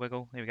a little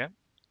wiggle. Here we go.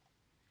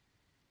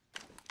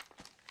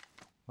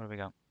 What have we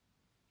got?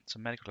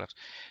 Some medical gloves.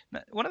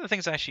 Now, one of the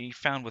things I actually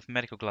found with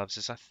medical gloves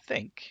is I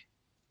think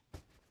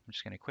I'm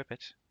just going to equip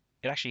it.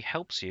 It actually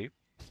helps you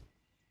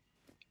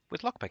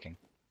with lockpicking.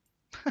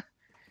 Here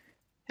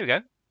we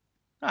go.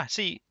 Ah,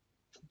 see,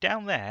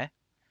 down there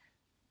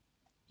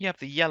you have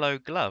the yellow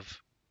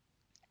glove,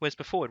 whereas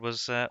before it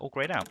was all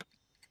grayed out.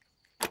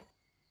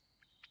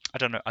 I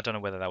don't know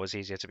whether that was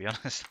easier, to be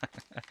honest.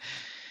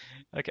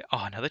 Okay.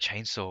 Oh, another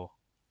chainsaw.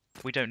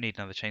 We don't need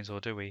another chainsaw,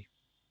 do we?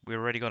 We've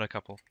already got a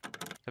couple.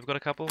 Have we got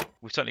a couple?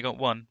 We've certainly got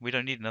one. We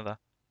don't need another.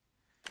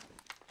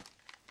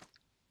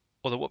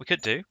 Although what we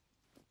could do,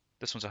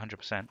 this one's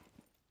 100%.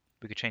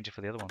 We could change it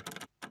for the other one.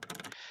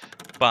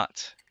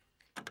 But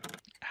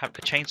a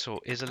chainsaw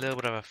is a little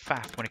bit of a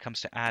faff when it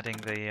comes to adding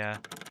the.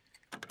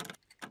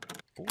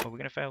 Oh, are we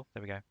going to fail?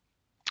 There we go.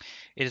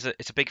 It's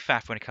a big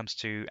faff when it comes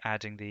to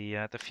adding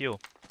the fuel.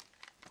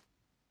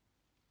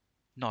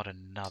 Not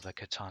another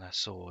katana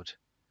sword.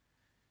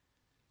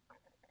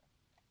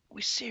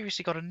 We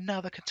seriously got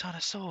another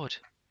katana sword.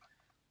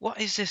 What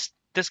is this?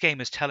 This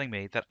game is telling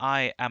me that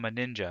I am a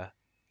ninja.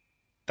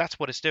 That's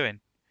what it's doing.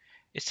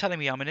 It's telling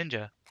me I'm a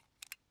ninja.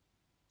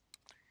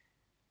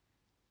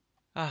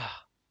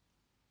 Ah,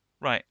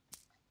 right.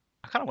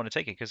 I kind of want to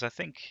take it because I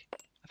think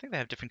they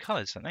have different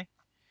colours, don't they?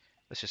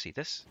 Let's just see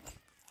this.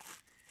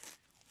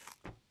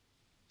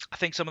 I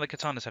think some of the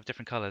katanas have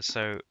different colours,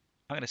 so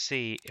I'm going to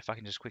see if I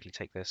can just quickly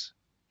take this.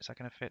 Is that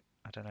going to fit?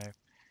 I don't know.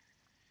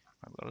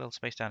 I've got a little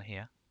space down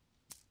here.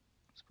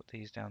 Let's put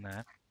these down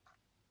there.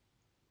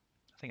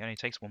 I think it only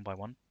takes one by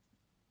one.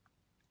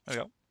 There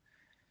we go.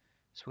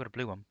 So we've got a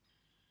blue one.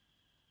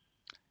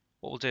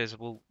 What we'll do is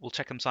we'll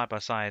check them side by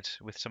side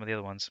with some of the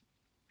other ones.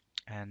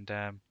 And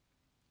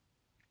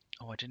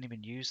oh, I didn't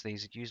even use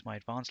these. I used my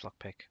advanced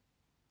lockpick.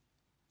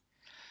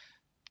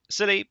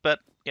 Silly, but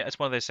yeah, it's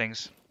one of those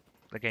things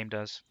the game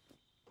does.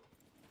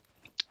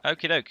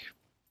 Okie doke.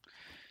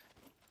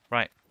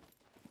 Right.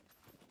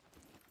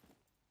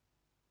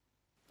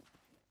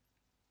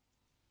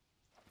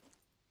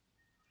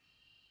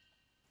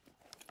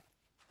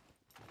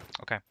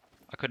 Okay.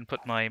 I couldn't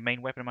put my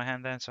main weapon in my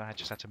hand there, so I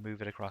just had to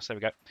move it across. There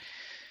we go.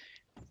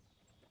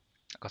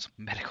 I've got some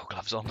medical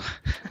gloves on.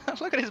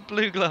 Look at his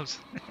blue gloves.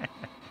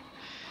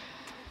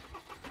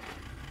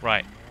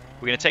 Right.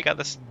 We're gonna take out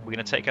this. We're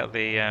gonna take out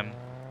the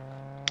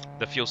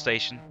fuel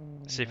station.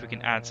 See if we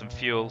can add some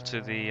fuel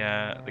to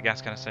the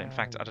gas canister. In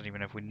fact, I don't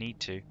even know if we need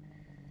to.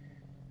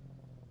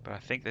 But I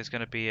think there's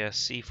going to be a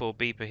C4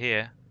 beeper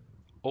here.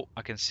 Oh,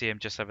 I can see him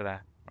just over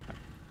there. Right.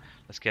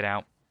 Let's get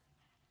out.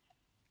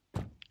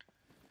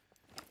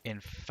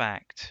 In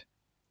fact,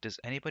 does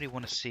anybody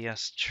want to see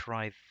us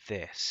try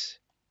this?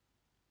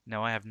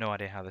 No, I have no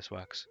idea how this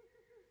works.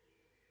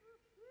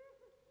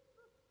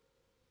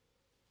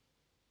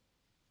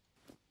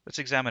 Let's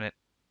examine it.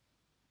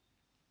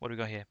 What do we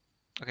got here?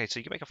 Okay, so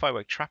you can make a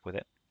firework trap with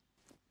it.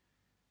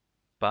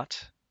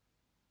 But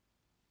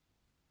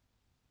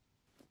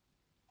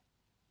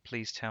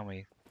please tell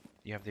me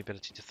you have the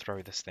ability to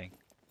throw this thing.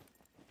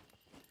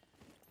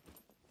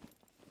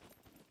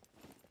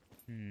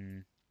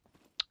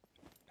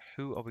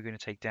 who are we going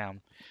to take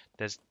down?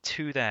 There's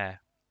two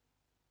there.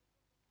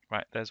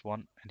 Right, there's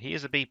one, and he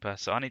is a beeper,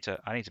 so I need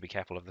to be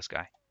careful of this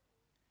guy.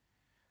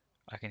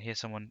 I can hear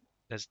someone.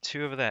 There's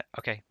two over there.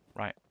 Okay,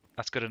 right,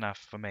 that's good enough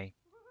for me.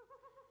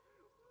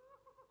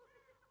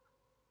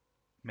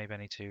 Maybe I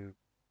need to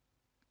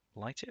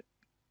light it.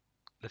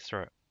 Let's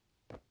throw it.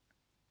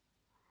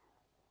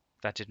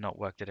 That did not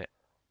work, did it?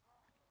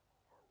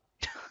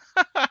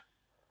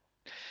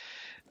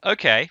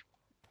 Okay,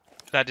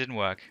 that didn't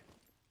work.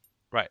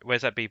 Right,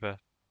 where's that beeper?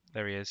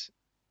 There he is.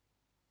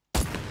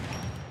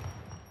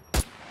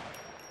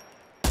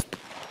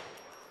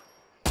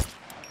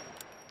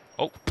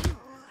 Oh,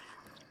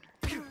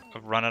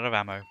 I've run out of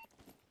ammo.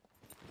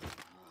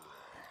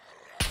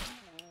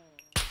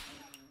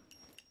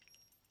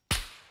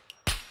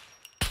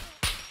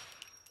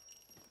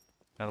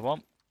 Another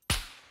one.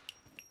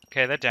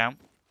 Okay, they're down.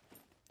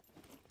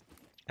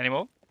 Any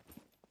more?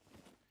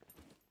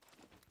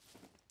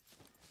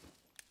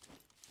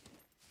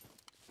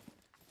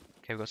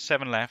 Okay, we've got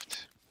 7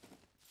 left.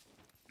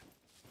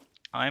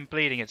 I'm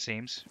bleeding, it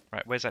seems.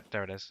 Right, where's that?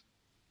 There it is.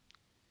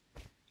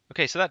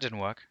 Okay, so that didn't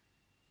work.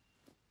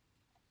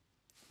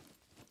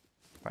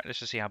 Right, let's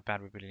just see how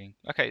bad we're bleeding.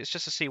 Okay, it's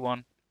just a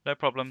C1. No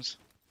problems.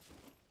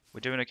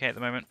 We're doing okay at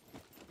the moment.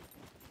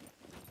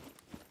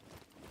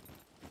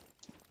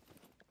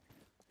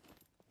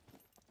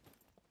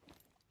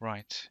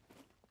 Right.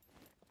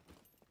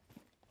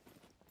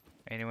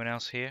 Anyone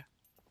else here?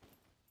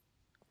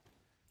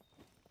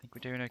 I think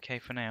we're doing okay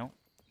for now.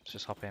 Let's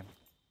just hop in.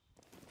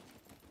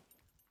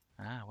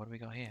 Ah, what do we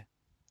got here?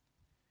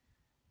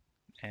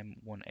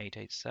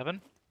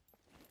 M1887.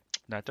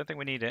 No, I don't think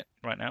we need it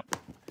right now.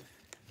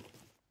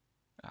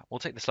 We'll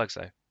take the slugs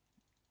though.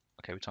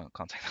 Okay, we can't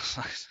take the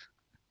slugs.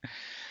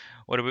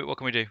 What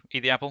can we do?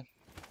 Eat the apple?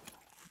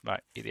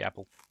 Right, eat the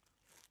apple.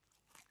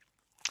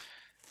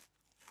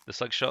 The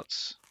slug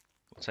shots,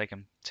 we'll take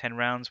them. 10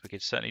 rounds we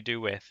could certainly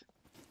do with.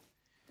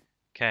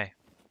 Okay.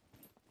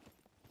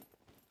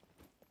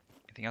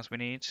 Anything else we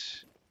need?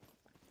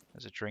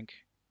 There's a drink.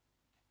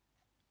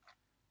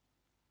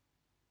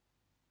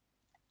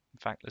 In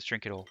fact, let's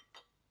drink it all.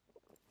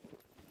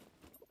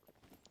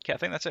 Okay, I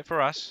think that's it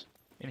for us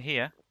in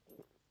here.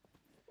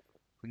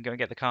 We can go and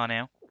get the car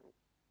now.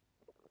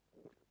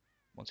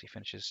 Once he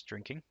finishes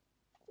drinking.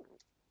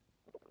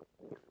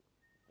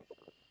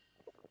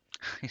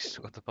 He's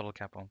still got the bottle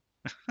cap on.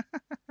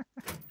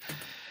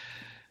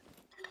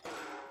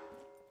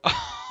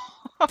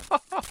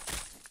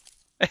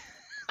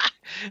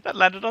 That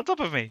landed on top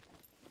of me.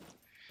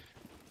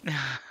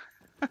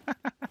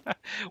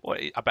 What?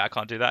 I bet I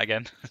can't do that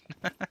again.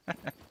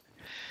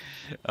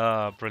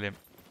 Oh, brilliant.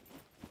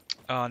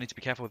 Oh, I need to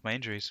be careful with my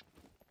injuries.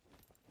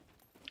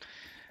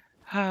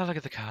 Ah, look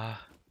at the car.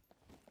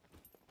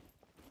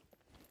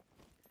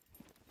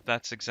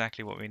 That's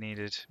exactly what we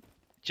needed.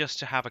 Just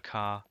to have a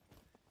car.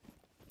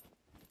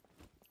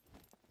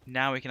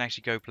 Now we can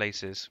actually go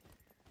places.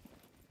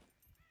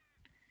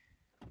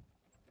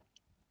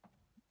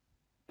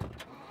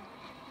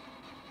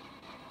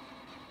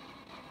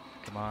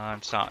 Come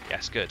on, start.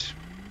 Yes, good.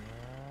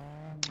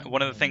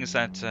 One of the things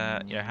that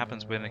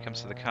happens when it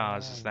comes to the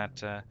cars is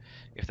that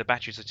if the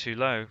batteries are too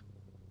low,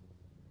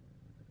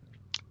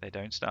 they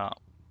don't start.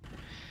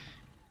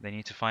 They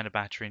need to find a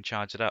battery and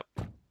charge it up.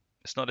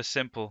 It's not as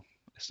simple.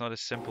 It's not as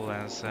simple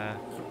as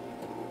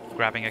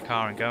grabbing a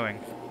car and going.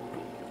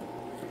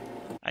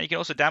 And you can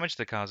also damage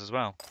the cars as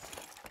well.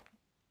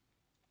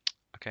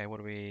 Okay, what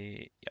do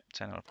we... Yep,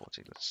 10 out of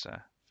 40. Let's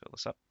fill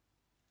this up.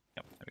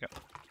 Yep, there we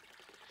go.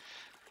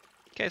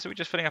 Okay, so we're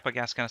just filling up our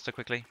gas canister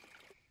quickly.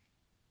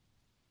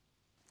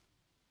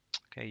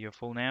 Okay, you're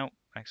full now.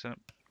 Excellent.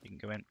 You can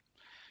go in.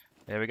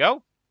 There we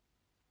go.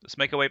 Let's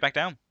make our way back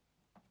down.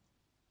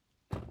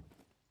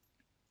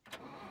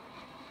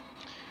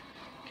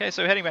 Okay,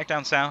 so heading back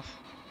down south.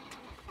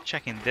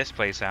 Checking this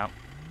place out.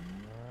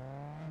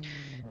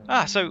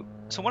 So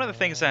one of the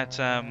things that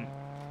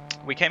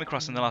we came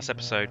across in the last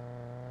episode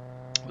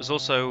was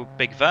also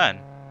Big Vern.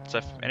 So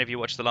if any of you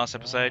watched the last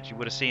episode, you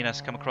would have seen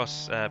us come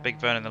across Big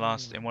Vern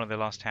in one of the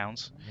last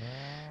towns,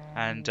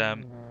 and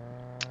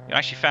you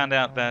actually found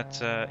out that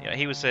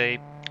he was a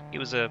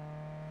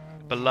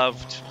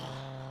beloved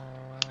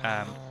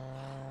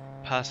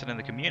person in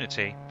the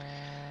community.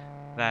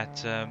 That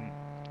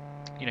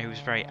he was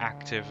very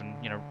active, and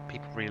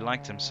people really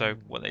liked him. So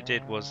what they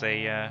did was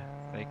they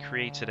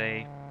created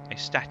a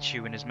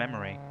statue in his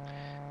memory.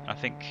 I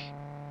think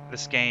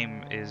this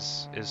game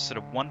is sort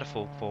of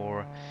wonderful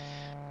for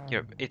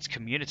its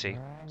community.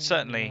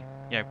 Certainly,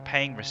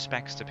 paying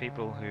respects to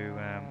people who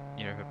are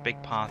a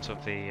big part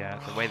of the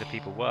way that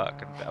people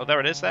work. And, oh, there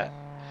it is there.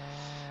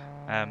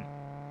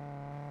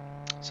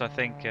 So I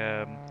think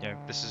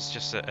this is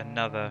just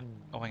another.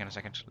 Oh, hang on a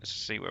second. Let's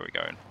see where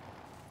we're going.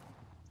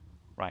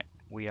 Right,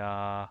 we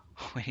are.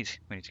 we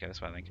need to go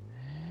this way, I think.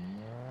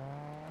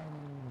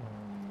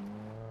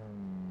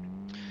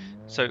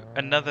 So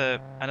another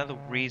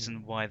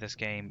reason why this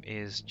game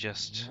is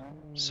just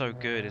so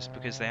good is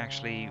because they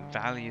actually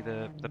value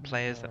the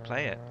players that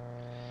play it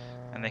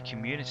and their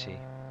community.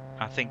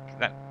 I think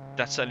that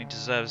that certainly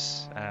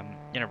deserves,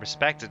 you know,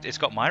 respect. It's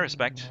got my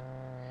respect.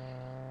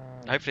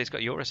 Hopefully, it's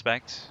got your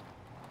respect.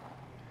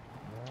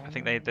 I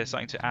think they're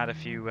starting to add a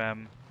few. I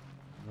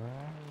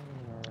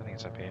think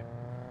it's up here.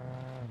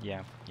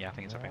 Yeah, I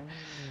think it's up here.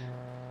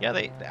 Yeah,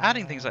 they're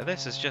adding things like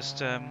this is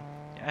just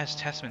as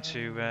testament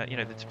to you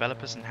know, the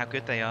developers and how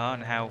good they are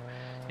and how,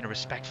 you know,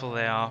 respectful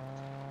they are,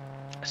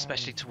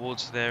 especially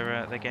towards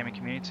their gaming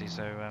community.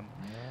 So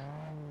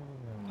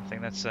I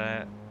think that's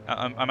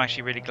I'm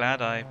actually really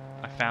glad I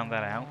found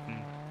that out and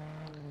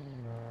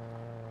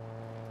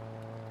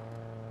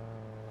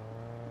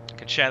I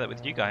can share that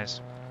with you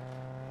guys.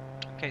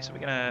 Okay, so we're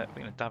gonna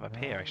dive up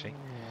here actually.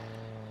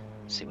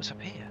 Let's see what's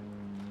up here.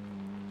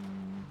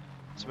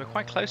 So we're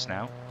quite close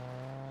now.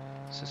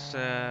 This is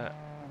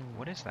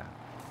what is that?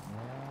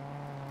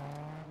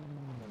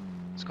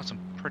 It's got some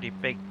pretty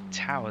big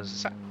towers.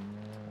 Is that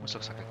almost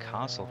looks like a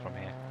castle from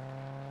here?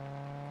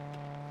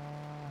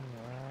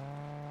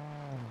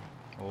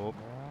 Oh,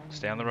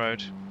 stay on the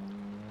road.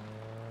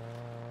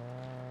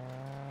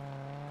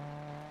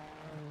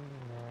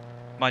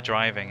 My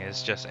driving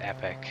is just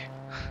epic.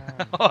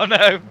 Oh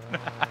no!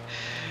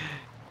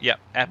 Yep,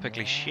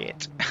 epically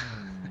shit.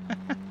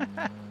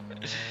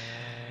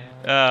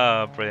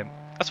 Oh, brilliant.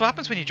 That's what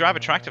happens when you drive a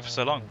tractor for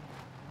so long.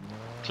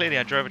 Clearly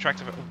I drove a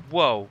tractor for...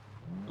 Whoa!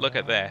 Look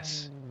at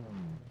this.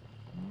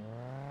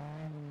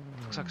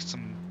 Looks like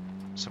some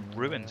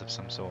ruins of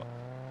some sort.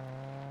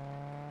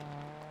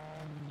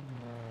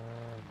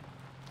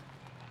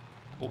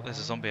 Oh, there's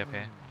a zombie up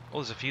here. Oh,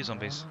 there's a few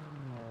zombies.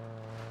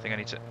 I think I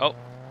need to... Oh!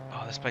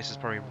 Oh, this place is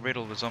probably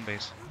riddled with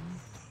zombies.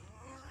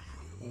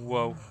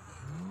 Whoa.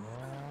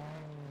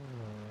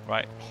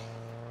 Right.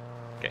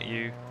 Get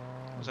you.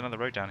 There's another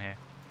road down here.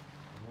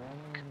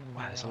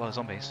 Wow, there's a lot of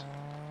zombies.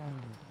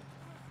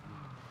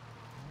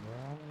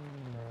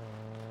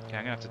 Okay,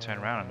 I'm gonna have to turn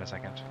around in a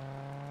second.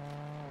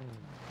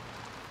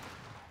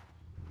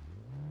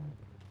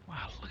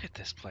 Wow, look at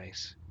this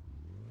place.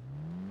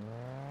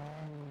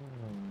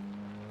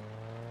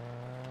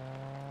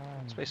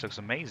 This place looks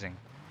amazing.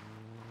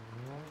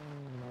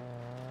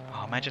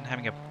 Oh, imagine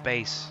having a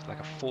base, like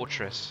a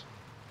fortress.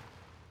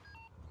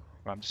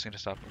 Right, I'm just gonna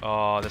stop.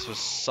 Oh, this was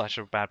such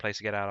a bad place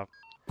to get out of.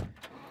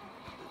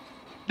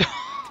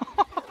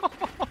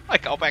 I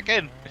got back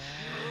in.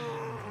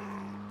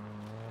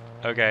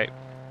 Okay,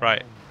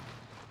 right.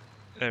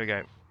 There we go.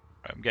 Right,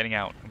 I'm getting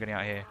out. I'm getting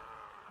out here.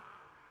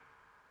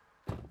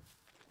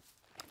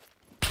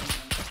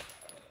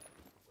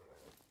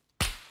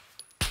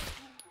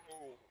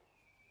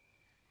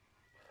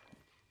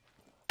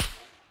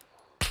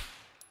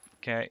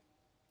 Okay.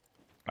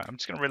 Right, I'm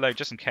just gonna reload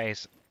just in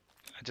case.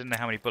 I didn't know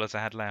how many bullets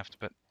I had left,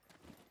 but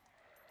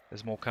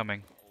there's more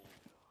coming.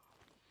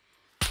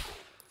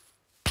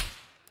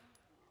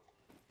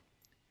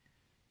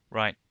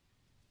 Right.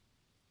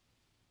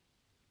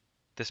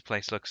 This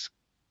place looks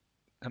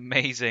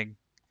amazing.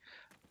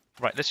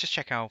 Right, let's just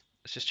check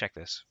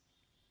this.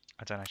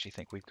 I don't actually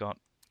think we've got...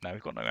 No,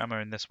 we've got no ammo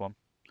in this one.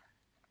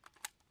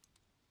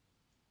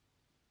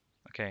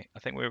 Okay, I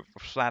think we're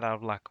flat out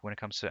of luck when it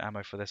comes to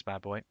ammo for this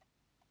bad boy.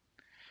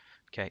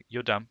 Okay,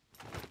 you're done.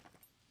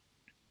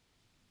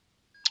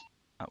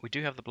 We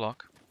do have the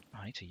block. Oh,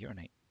 I need to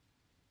urinate.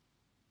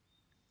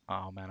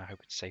 Oh man, I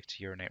hope it's safe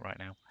to urinate right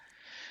now.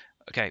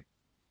 Okay,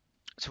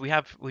 so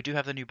we do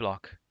have the new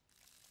block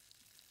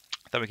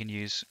that we can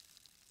use.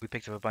 We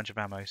picked up a bunch of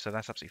ammo, so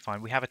that's absolutely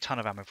fine. We have a ton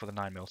of ammo for the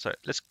 9mm, so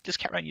let's just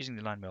carry on using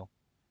the 9mm.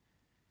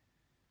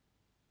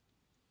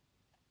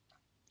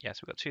 Yeah,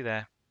 so we've got 2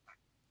 there.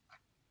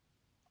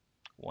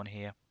 1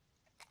 here.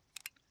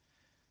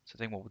 So I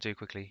think what we'll do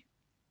quickly,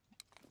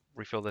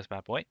 refill this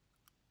bad boy.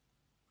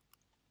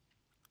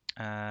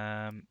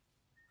 I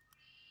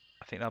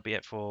think that'll be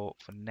it for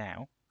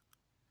now.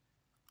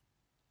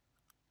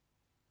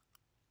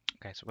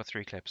 Okay, so we've got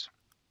 3 clips.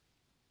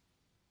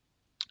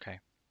 Okay,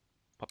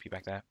 pop you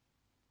back there.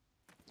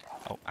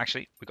 Oh,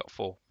 actually, we got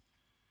 4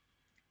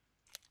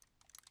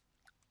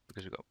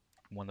 because we've got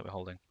 1 that we're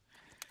holding.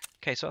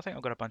 Okay, so I think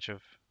I've got a bunch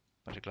of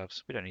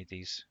gloves. We don't need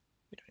these.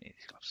 We don't need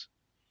these gloves.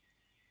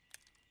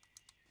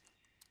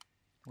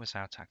 Where's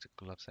our tactical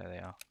gloves? There they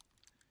are.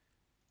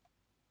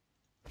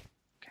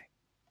 Okay.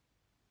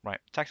 Right,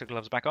 tactical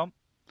gloves back on.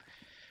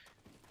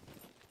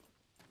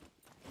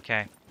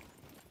 Okay.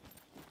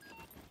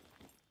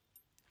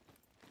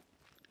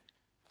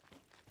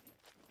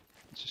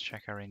 Let's just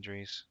check our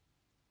injuries.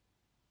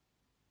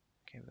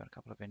 Okay, we've got a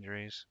couple of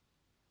injuries.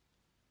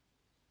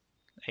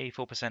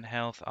 84%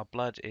 health. Our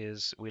blood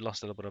is... We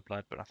lost a little bit of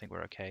blood, but I think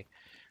we're okay.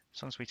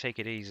 As long as we take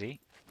it easy,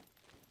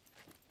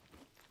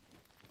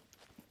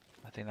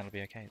 I think that'll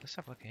be okay. Let's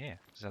have a look here.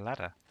 There's a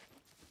ladder.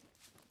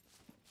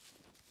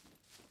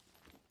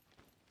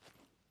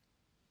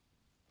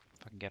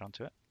 If I can get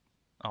onto it.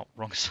 Oh,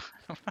 wrong side.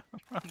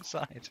 Wrong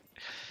side.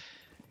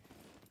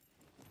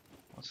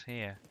 What's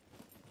here?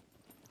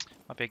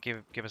 Might be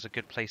give us a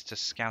good place to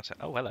scout it.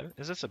 Oh, hello.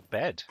 Is this a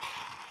bed?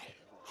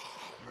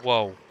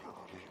 Whoa.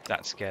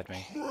 That scared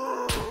me.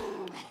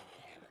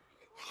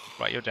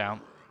 Right, you're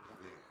down.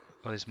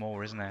 Oh, there's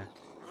more, isn't there?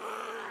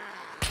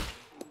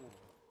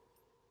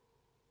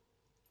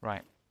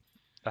 Right,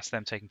 that's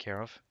them taken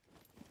care of.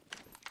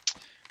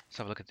 Let's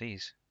have a look at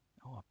these.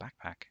 Oh, a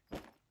backpack.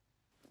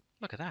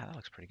 Look at that, that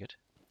looks pretty good.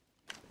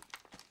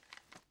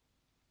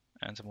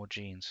 And some more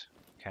jeans.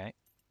 Okay.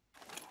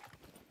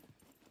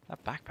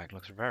 That backpack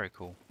looks very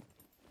cool.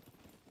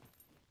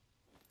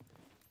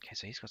 Okay,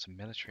 so he's got some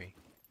military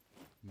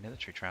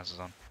trousers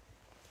on.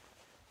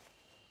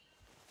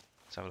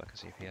 Let's have a look and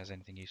see if he has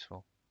anything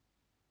useful.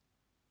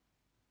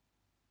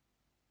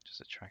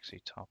 Just a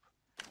tracksuit top.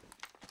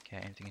 Okay,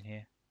 anything in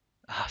here?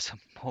 Ah, some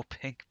more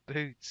pink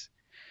boots.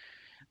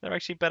 They're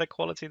actually better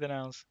quality than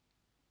ours.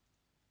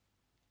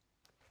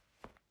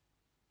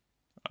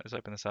 Right, let's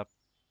open this up.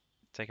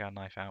 Take our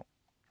knife out.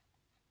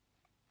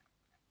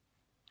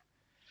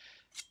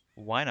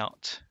 Why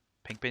not?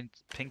 Pink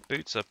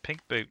boots are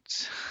pink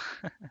boots.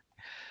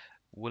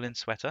 Woolen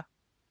sweater.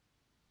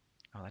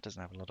 Oh, that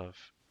doesn't have a lot of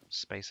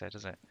space there,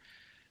 does it?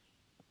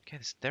 Okay,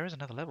 there is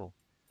another level.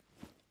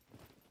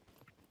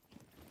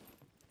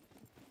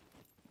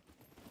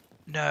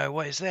 No,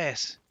 what is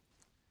this?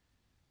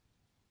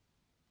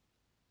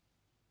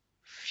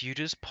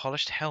 Feuda's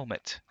polished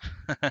helmet.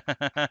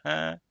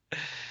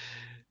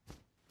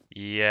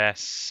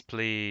 Yes,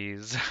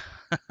 please.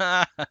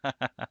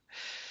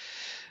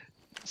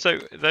 So,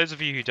 those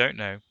of you who don't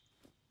know,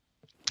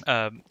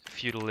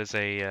 Feudal is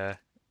a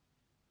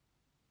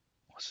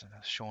what's it?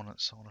 Shaun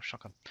of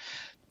Shotgun.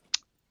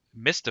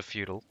 Mr.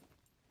 Feudal,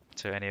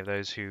 to any of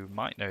those who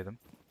might know them,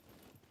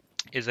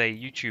 is a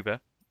YouTuber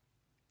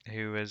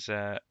who is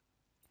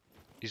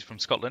he's from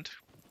Scotland.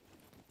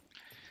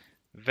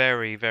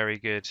 Very, very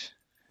good,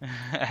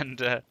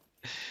 and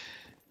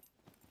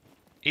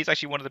he's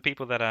actually one of the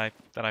people that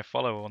I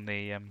follow on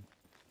the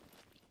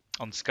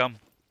on Scum.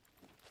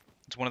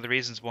 It's one of the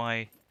reasons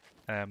why,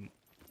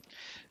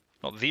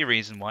 not the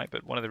reason why,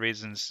 but one of the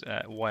reasons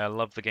why I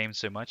love the game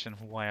so much and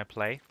why I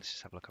play. Let's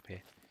just have a look up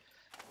here.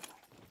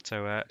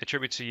 So a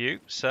tribute to you,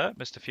 sir,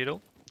 Mr. Feudal,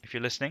 if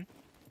you're listening.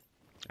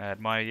 I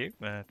admire you.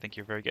 Think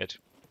you're very good.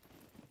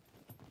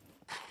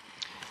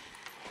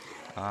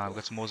 We've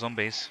got some more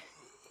zombies.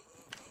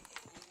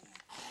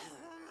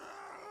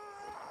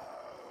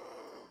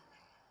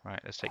 Right,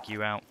 let's take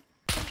you out.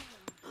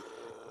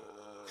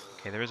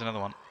 Okay, there is another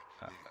one.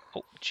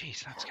 Oh,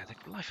 jeez, that scared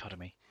the life out of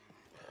me.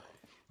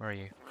 Where are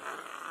you?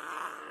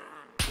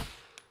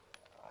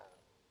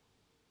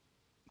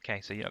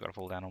 Okay, so you're not going to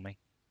fall down on me.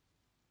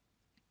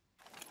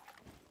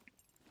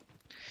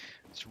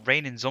 It's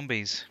raining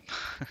zombies.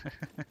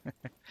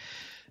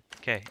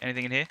 Okay,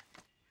 anything in here?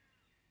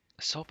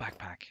 Assault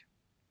backpack.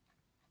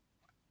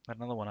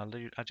 Another one.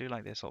 I do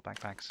like the assault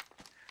backpacks.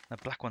 The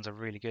black ones are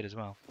really good as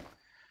well.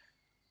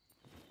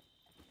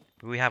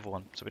 But we have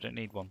one, so we don't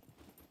need one.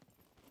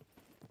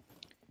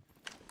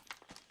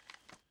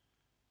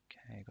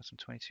 Okay, got some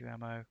 22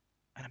 ammo.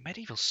 And a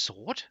medieval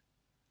sword?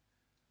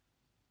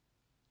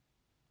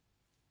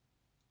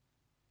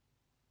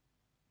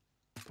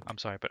 I'm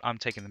sorry, but I'm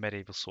taking the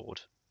medieval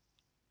sword.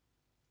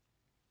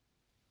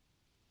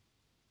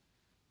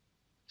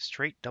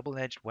 Straight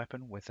double-edged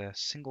weapon with a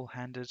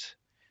single-handed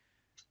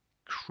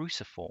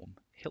cruciform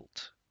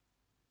hilt.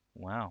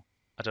 Wow.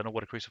 I don't know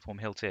what a cruciform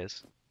hilt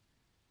is.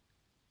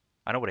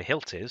 I know what a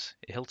hilt is.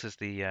 A hilt is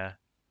the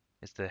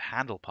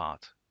handle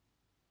part.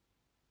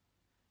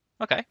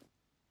 Okay,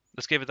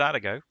 let's give it that a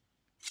go.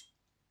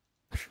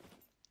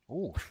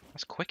 Ooh,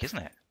 that's quick, isn't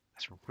it?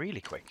 That's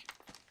really quick.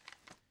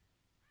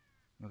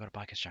 We've got a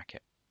biker's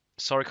jacket.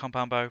 Sorry,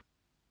 compound bow.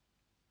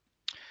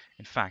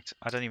 In fact,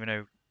 I don't even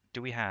know.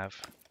 Do we have?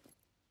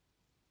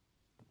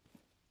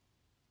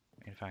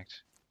 In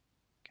fact,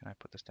 can I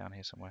put this down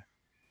here somewhere?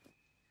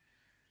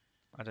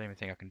 I don't even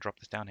think I can drop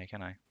this down here,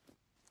 can I?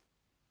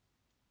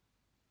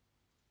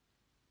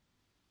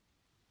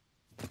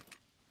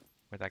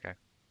 Where'd that go?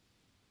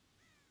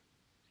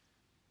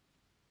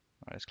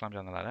 Alright, let's climb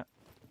down the ladder.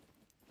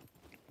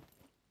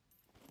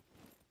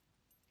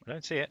 I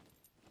don't see it.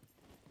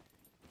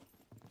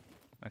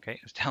 Okay,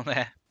 it's down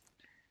there.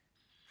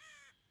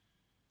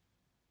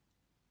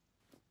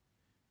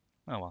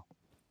 Oh well,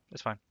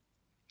 it's fine.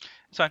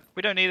 It's fine.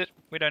 We don't need it.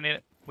 We don't need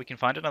it. We can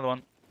find another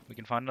one. We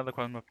can find another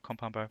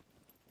compound bow.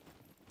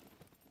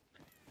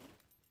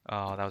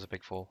 Oh, that was a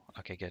big fall.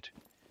 Okay, good.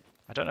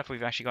 I don't know if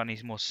we've actually got any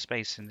more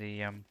space in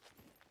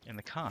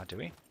the car, do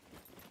we?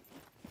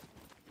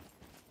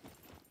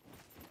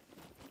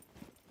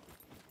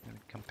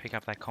 Come pick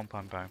up that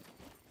compound bow.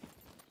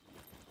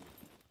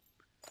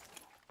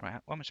 Right,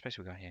 how much space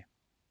we got here?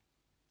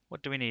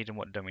 What do we need and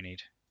what don't we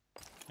need?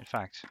 In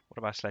fact, what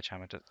about a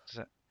sledgehammer? Does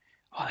it?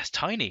 Oh, that's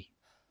tiny.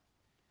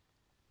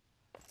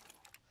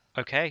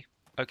 Okay,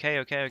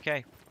 okay.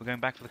 We're going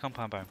back for the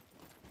compound bow.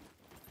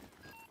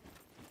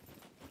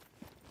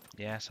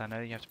 Yes, I know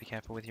you have to be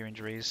careful with your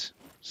injuries.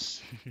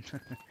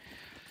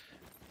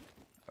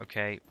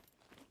 Okay.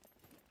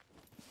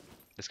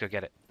 Let's go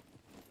get it.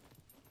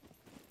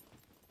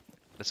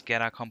 Let's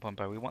get our compound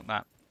bow. We want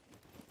that.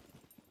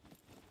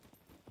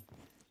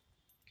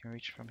 Can we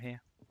reach from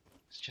here?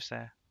 It's just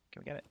there.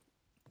 Can we get it?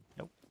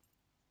 Nope.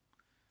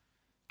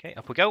 Okay,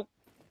 up we go.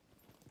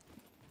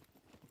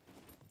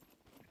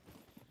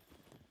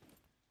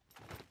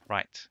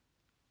 Right.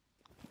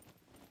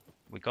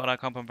 We got our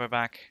comp pumper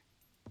back.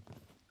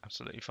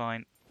 Absolutely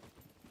fine.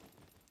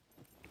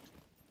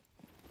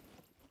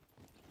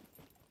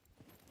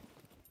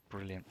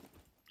 Brilliant.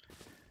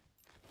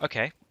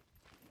 Okay.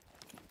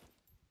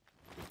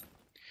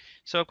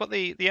 So I've got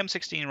the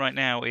M16 right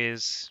now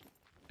is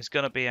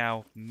going to be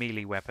our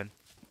melee weapon.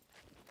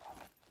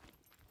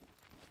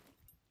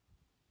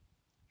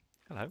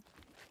 Hello.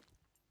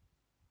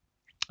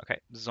 Okay,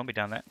 there's a zombie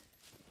down there.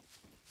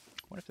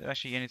 I wonder if there's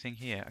actually anything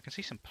here. I can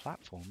see some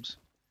platforms.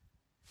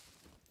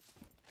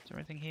 Is there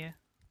anything here?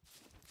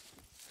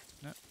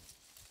 No.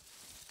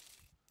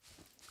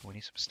 Oh, we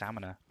need some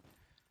stamina.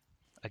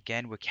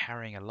 Again, we're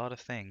carrying a lot of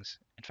things.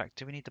 In fact,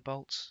 do we need the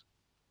bolts?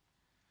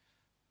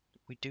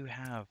 We do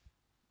have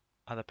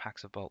other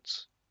packs of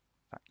bolts.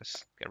 In fact,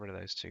 let's get rid of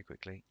those two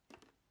quickly.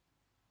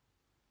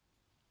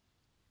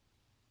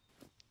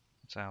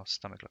 What's our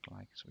stomach look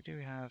like? So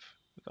we've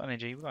got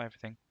energy, we've got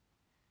everything.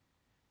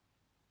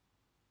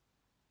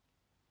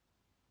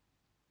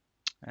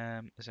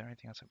 Is there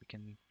anything else that we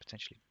can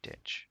potentially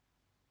ditch?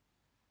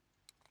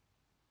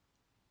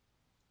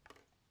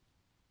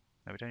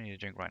 No, we don't need a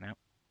drink right now.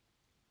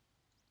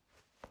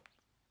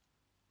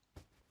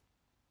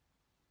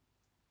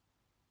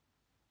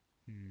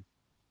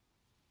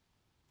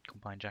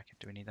 Combined jacket,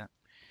 do we need that?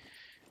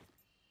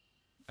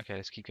 Okay,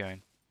 let's keep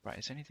going. Right,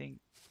 is anything...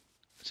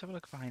 Let's have a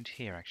look behind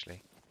here,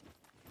 actually.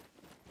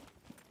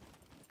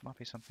 Might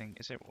be something...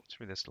 Is it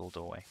through this little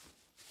doorway?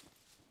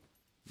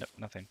 Nope,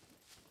 nothing.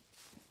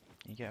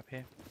 Can you get up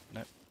here?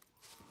 Nope.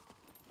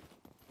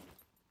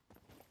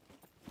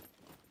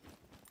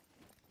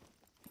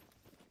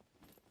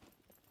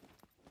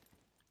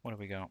 What have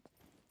we got?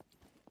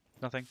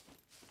 Nothing.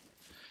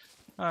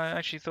 I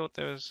actually thought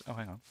there was... Oh,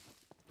 hang on.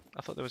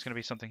 I thought there was going to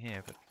be something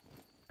here, but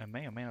I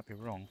may or may not be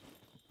wrong.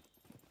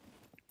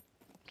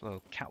 It's a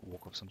little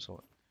catwalk of some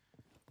sort.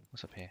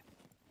 What's up here?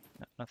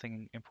 No,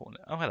 nothing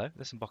important. Oh, hello.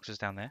 There's some boxes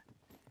down there.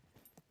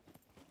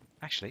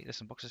 Actually, there's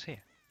some boxes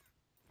here.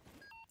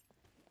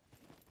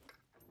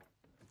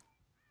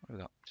 What have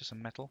we got? Just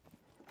some metal.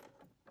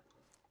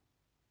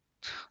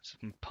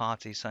 Some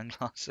party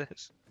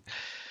sunglasses.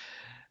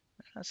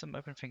 That's some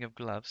open finger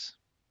gloves.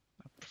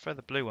 I prefer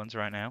the blue ones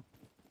right now.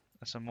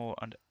 There's some more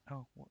under...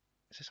 Oh, what?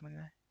 Is there something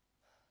there?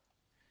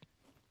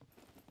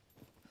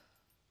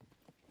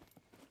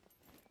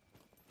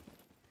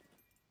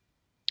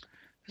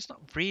 There's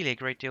not really a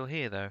great deal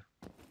here, though.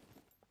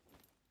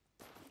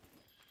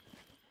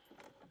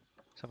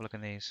 Let's have a look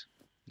in these.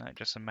 No,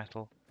 just some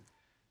metal.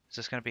 Is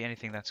this going to be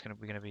anything that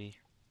we're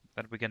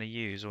going to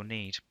use or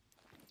need?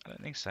 I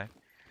don't think so.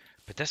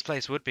 But this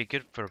place would be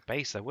good for a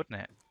base, though,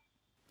 wouldn't it?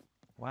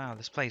 Wow,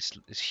 this place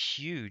is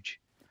huge.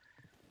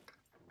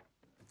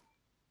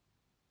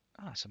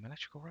 Ah, some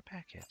electrical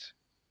repair kit.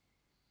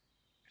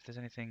 If there's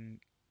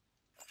anything...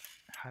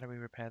 How do we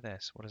repair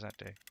this? What does that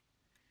do?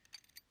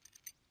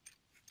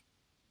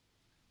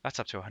 That's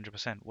up to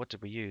 100%. What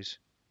did we use?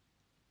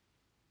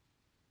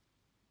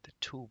 The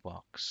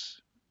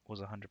toolbox was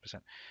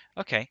 100%.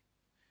 Okay,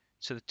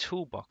 so the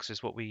toolbox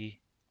is what we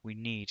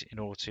need in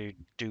order to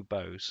do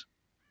bows.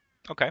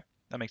 Okay,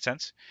 that makes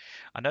sense.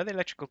 I know the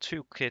electrical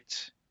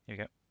toolkit... Here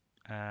we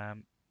go.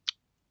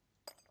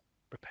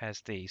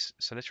 Repairs these.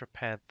 So let's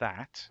repair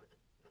that.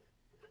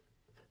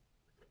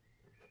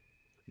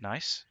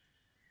 Nice.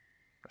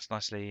 That's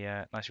nicely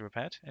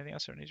repaired. Anything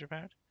else that needs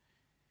repaired?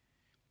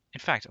 In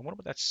fact, I wonder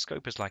what that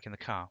scope is like in the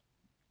car.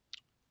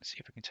 Let's see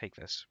if we can take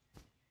this.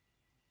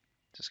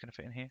 Is this going to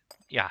fit in here?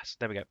 Yes,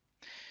 there we go.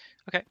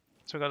 Okay,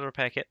 so we've got a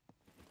repair kit.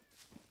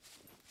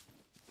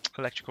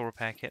 Electrical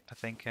repair kit, I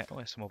think. Oh,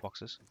 there's some more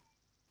boxes.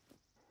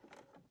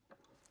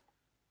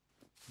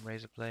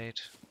 Razor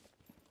blade.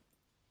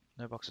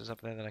 No boxes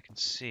up there that I can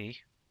see.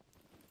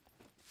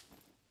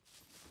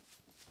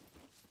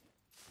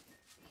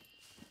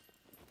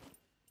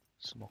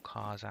 Some more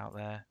cars out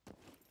there.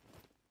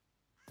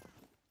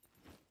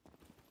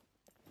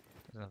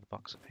 There's another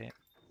box up here.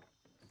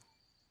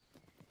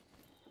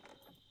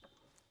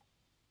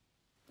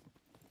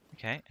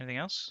 Okay, anything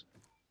else?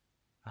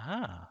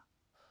 Aha!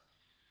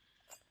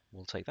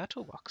 We'll take that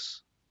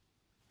toolbox.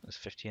 There's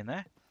 50 in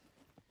there.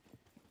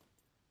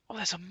 Oh,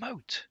 there's a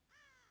moat!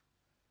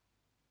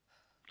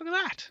 Look at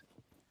that!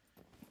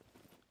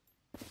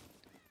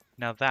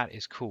 Now that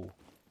is cool.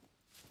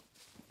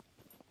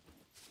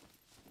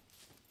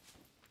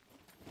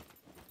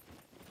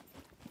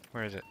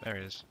 Where is it? There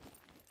it is.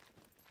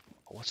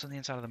 Oh, what's on the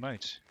inside of the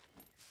moat?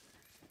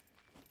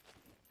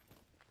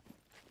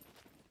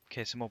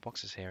 Okay, some more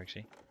boxes here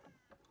actually.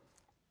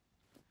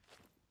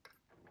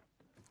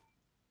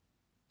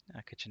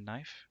 A kitchen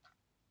knife.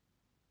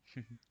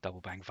 Double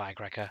bang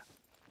firecracker.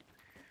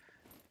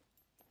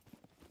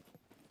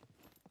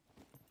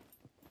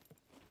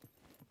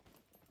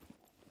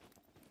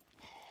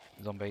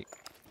 Zombie.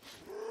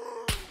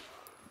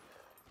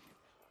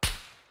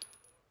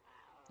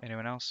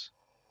 Anyone else?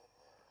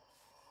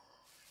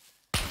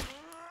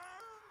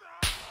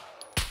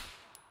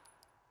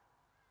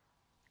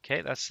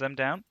 Okay, that's them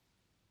down.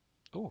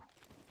 Ooh.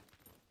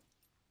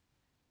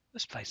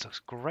 This place looks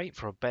great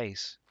for a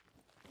base.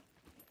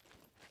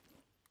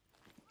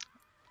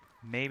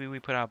 Maybe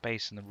we put our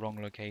base in the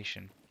wrong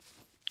location.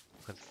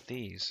 Look at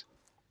these.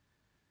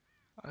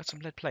 I got some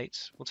lead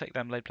plates. We'll take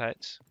them lead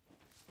plates.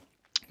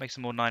 Make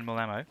some more 9mm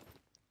ammo.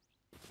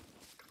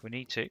 If we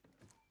need to.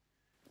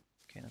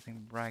 Okay,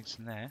 nothing rags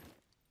in there.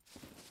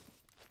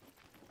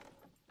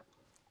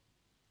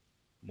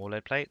 More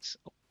lead plates.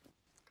 Oh.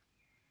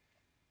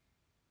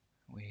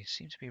 We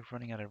seem to be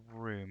running out of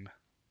room.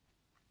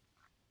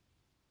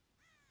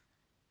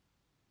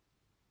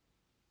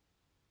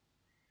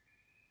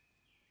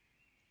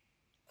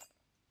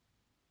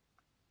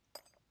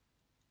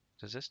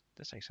 Does this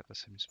takes up the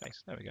same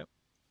space? There we go.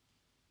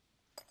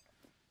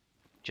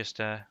 Just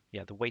yeah,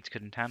 the weight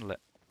couldn't handle it.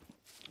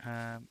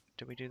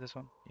 Did we do this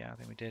one? Yeah, I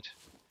think we did.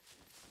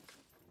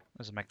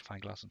 There's a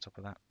magnifying glass on top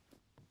of that.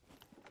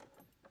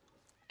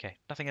 Okay,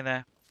 nothing in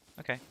there.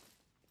 Okay.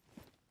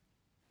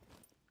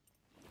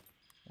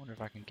 Wonder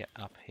if I can get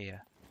up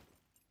here.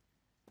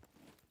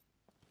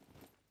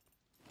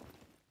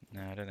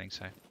 No, I don't think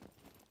so.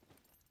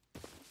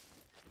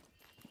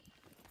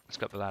 Let's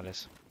go up the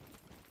ladders.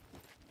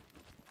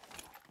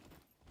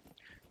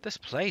 This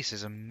place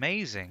is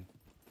amazing.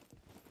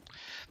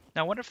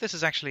 Now I wonder if this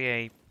is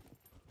actually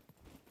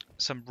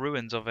some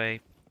ruins of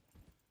a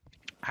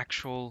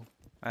actual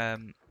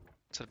sort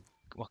of,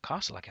 well,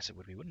 castle, I guess it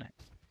would be, wouldn't it?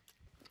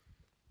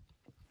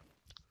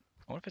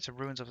 I wonder if it's a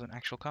ruins of an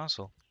actual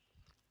castle.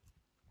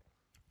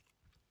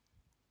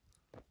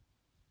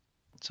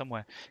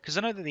 Somewhere. Because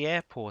I know that the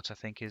airport, I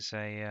think, is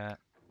a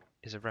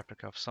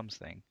replica of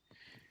something.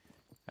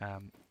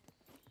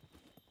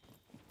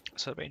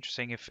 So it'd be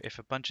interesting if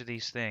a bunch of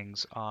these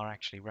things are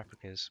actually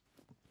replicas.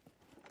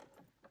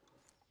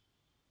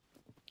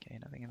 Okay,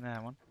 nothing in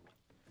that one.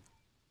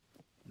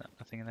 No,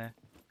 nothing in there.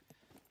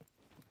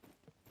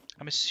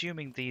 I'm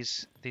assuming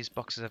these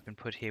boxes have been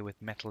put here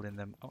with metal in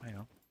them. Oh, hang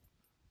on.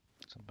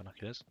 Some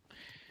binoculars.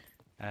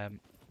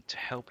 To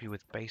help you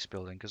with base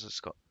building, because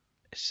it's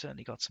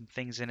certainly got some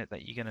things in it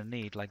that you're going to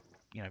need, like,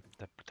 you know,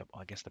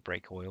 I guess the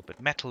brake oil, but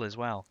metal as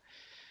well.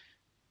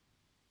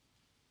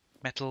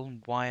 Metal,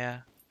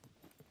 wire.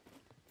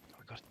 Oh,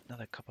 we've got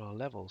another couple of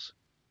levels.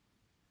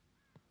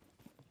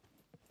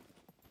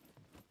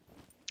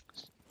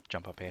 Let's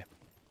jump up here.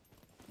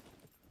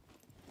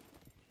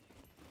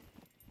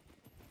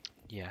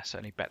 Yeah, I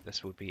certainly bet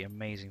this would be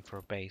amazing for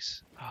a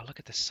base. Oh, look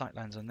at the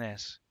sightlines on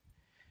this.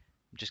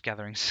 I'm just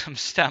gathering some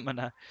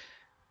stamina.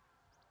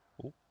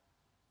 Ooh.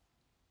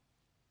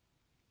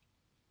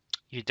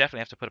 You definitely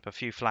have to put up a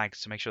few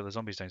flags to make sure the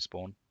zombies don't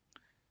spawn.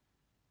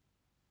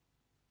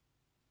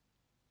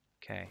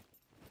 Okay.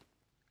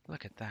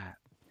 Look at that.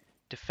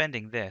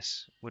 Defending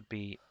this would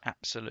be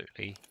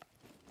absolutely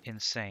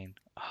insane.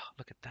 Oh,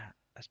 look at that.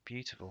 That's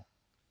beautiful.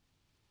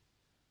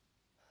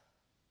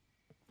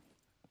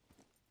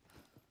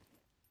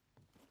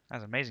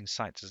 That's amazing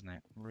sights, isn't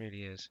it? It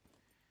really is.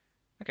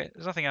 Okay,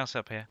 there's nothing else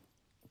up here.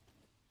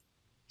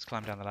 Let's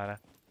climb down the ladder.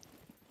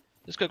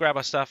 Let's go grab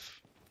our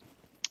stuff.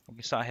 We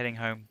can start heading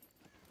home.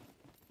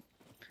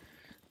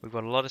 We've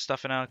got a lot of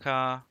stuff in our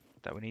car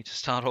that we need to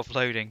start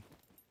offloading.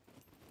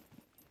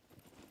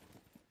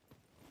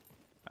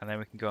 And then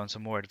we can go on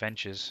some more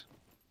adventures.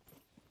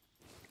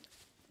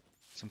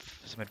 Some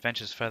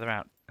adventures further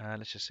out.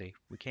 Let's just see.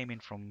 We came in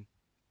from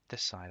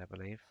this side, I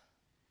believe.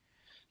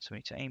 So we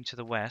need to aim to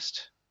the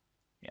west.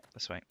 Yeah,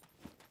 this way.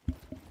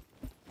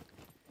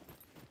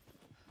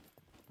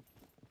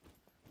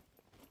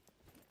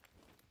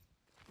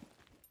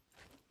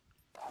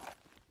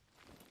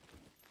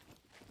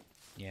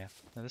 Yeah,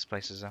 no, this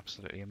place is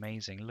absolutely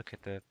amazing. Look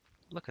at the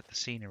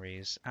scenery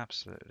is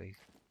absolutely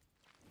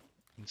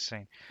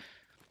insane.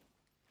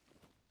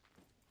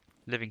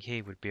 Living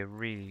here would be a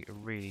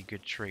really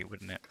good treat,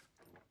 wouldn't it?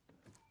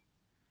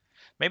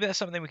 Maybe that's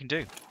something we can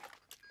do.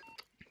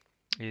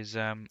 Is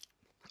oh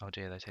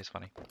dear, that tastes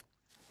funny.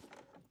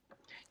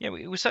 Yeah,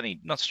 we're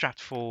certainly not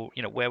strapped for,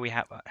 you know, where we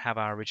have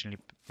our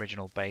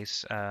original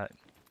base. I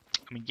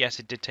mean, yes,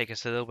 it did take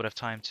us a little bit of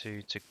time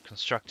to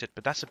construct it,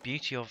 but that's the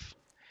beauty of,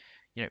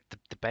 you know,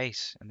 the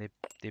base and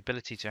the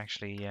ability to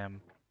actually you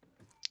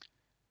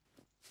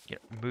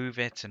know, move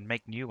it and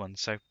make new ones.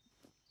 So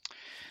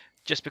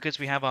just because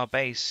we have our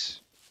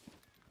base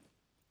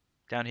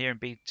down here in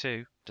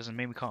B2 doesn't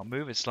mean we can't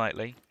move it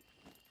slightly.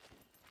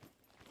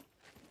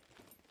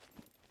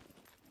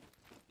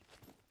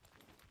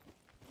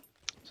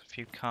 There's a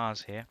few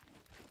cars here.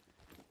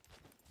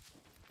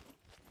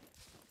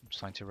 I'm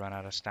starting to run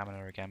out of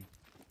stamina again.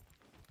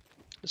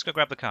 Let's go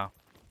grab the car.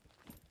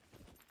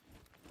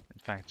 In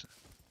fact,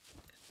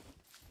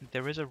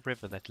 there is a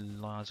river that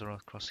lies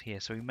across here,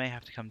 so we may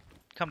have to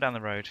come down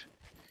the road.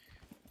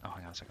 Oh,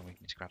 hang on a second, we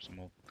need to grab some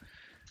more.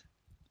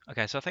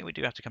 Okay, so I think we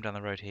do have to come down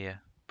the road here,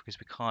 because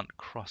we can't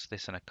cross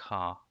this in a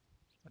car.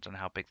 I don't know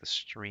how big the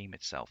stream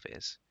itself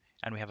is.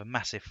 And we have a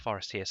massive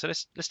forest here. So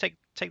let's take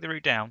the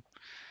route down.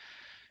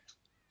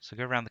 So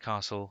go around the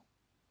castle,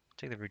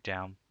 take the route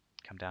down,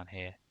 come down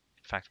here.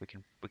 In fact, we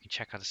can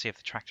check out to see if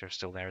the tractor is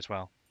still there as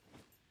well.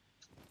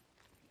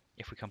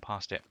 If we come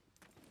past it.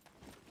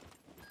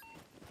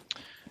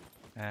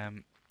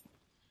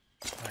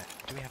 Right,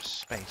 do we have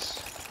space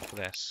for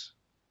this?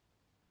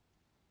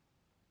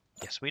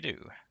 Yes, we do.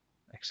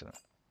 Excellent.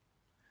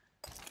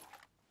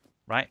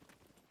 Right.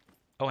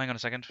 Oh, hang on a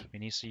second. He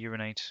needs to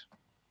urinate.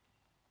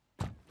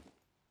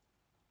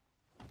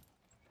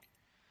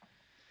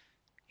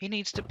 He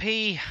needs to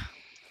pee.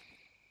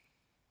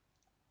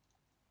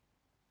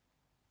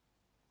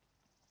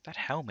 That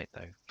helmet,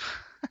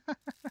 though.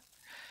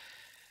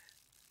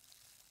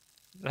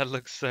 That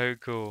looks so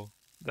cool.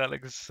 That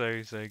looks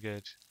so, so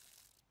good.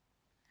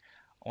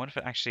 I wonder if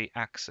it actually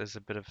acts as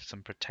a bit of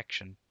some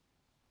protection.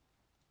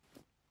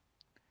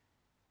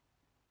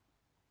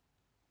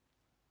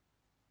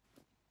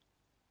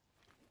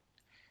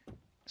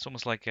 It's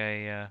almost like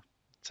a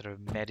sort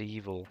of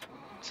medieval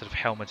sort of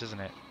helmet, isn't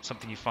it?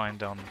 Something you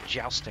find on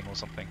jousting or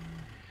something.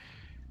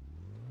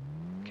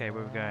 Okay,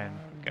 where are we going?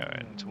 We're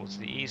going towards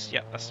the east.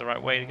 Yep, that's the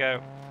right way to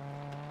go.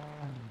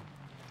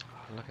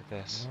 Oh, look at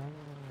this.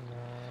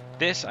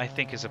 This, I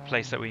think, is a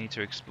place that we need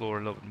to explore a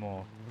little bit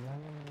more.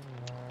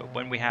 But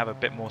when we have a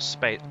bit more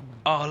space...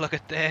 Oh, look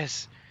at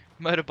this!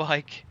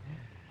 Motorbike!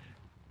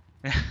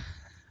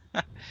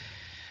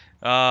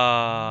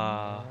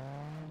 Ah,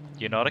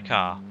 you're not a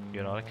car.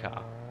 You're not a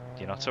car.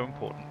 You're not so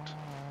important.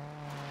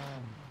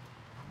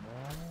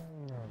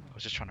 I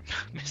was just trying to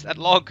miss that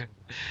log.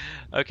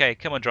 Okay,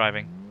 come on,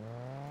 driving.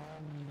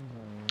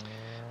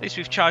 At least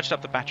we've charged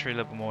up the battery a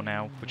little bit more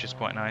now, which is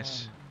quite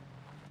nice.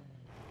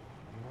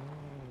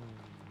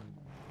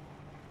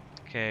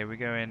 Okay, we're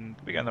going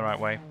the right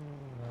way.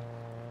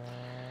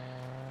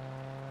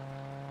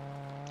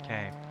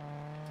 Okay.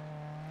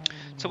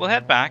 So we'll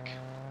head back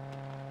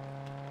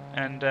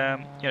and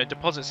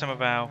deposit some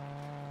of our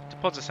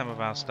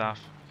stuff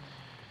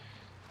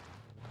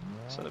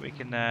so that we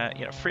can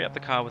free up the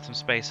car with some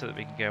space so that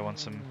we can go on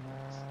some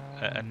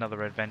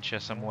another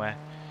adventure somewhere.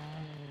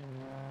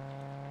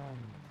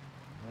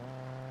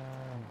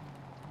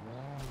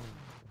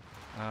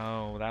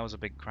 Oh, that was a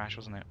big crash,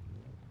 wasn't it?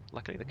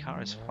 Luckily the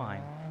car is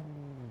fine.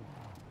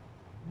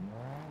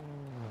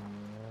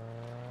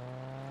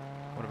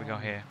 What do we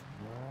got here?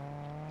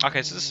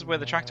 Okay, so this is where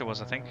the tractor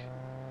was, I think.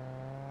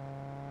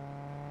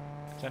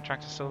 Is that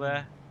tractor still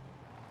there?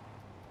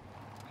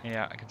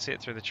 Yeah, I can see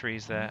it through the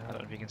trees there. I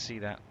don't know if you can see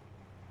that.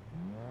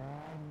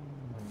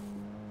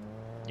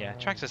 Yeah,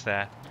 tractor's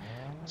there.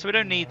 So we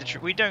don't need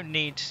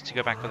to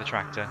go back for the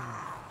tractor.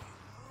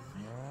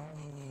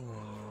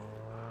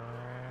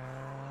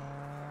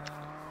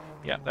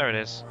 Yeah, there it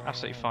is.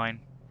 Absolutely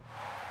fine.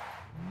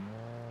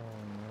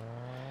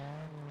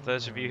 For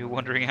those of you who are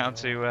wondering how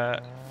to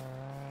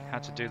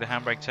do the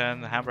handbrake turn,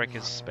 the handbrake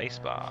is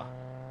spacebar.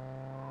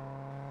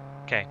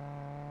 Okay.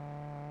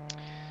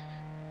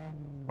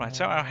 Right,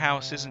 so our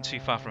house isn't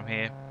too far from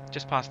here,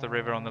 just past the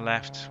river on the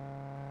left.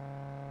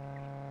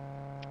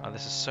 Oh,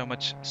 this is so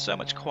much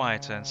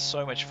quieter and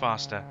so much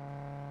faster.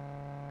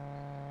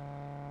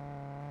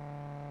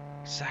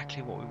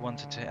 Exactly what we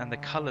wanted to, and the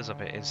colours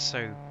of it is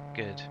so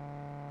good.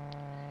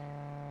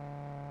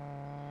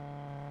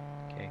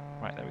 Okay,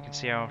 right there we can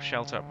see our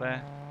shelter up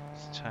there.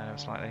 Let's turn over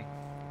slightly.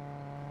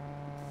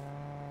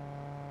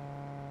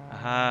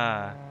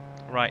 Aha!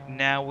 Right,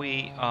 now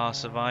we are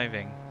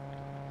surviving.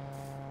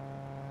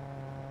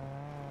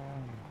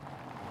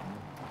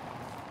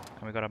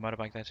 And we got a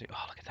motorbike there too.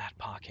 Oh, look at that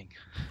parking.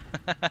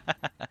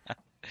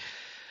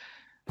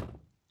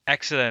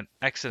 Excellent,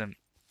 excellent.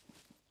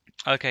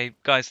 Okay,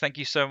 guys, thank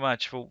you so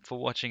much for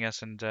watching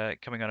us and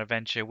coming on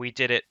adventure. We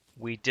did it.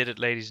 We did it,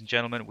 ladies and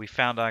gentlemen. We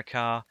found our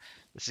car.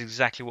 This is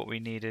exactly what we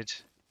needed,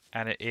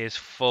 and it is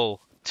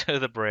full to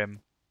the brim.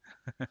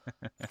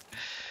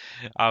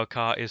 Our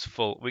car is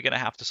full. We're gonna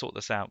have to sort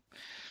this out.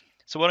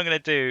 So what I'm gonna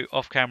do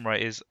off camera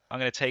is I'm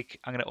gonna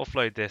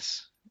offload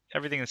this,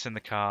 everything that's in the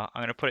car.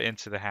 I'm gonna put it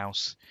into the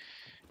house.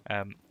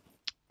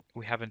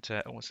 We haven't.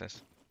 Oh, what's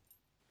this?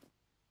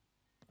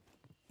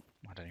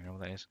 I don't even know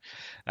what that is.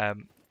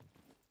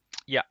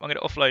 Yeah, I'm going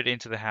to offload it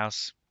into the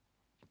house,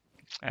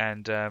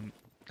 and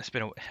it's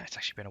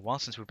actually been a while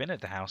since we've been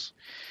at the house.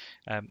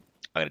 I'm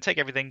going to take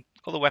everything,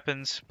 all the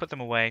weapons, put them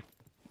away,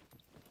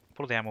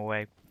 pull the ammo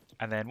away,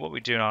 and then what we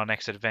do in our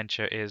next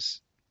adventure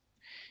is,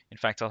 in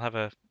fact, I'll have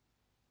a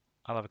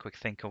quick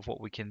think of what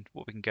we can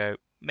go.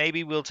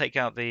 Maybe we'll take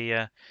out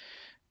the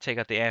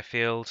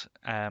airfield.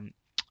 I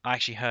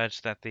actually heard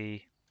that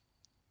the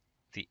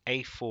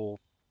A4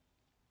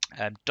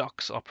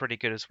 docks are pretty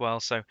good as well,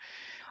 so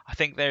I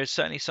think there is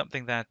certainly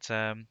something that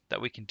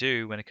that we can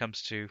do when it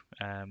comes to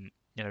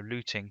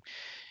looting,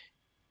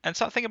 and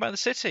start thinking about the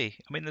city.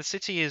 I mean, the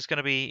city is going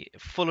to be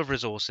full of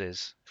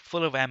resources,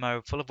 full of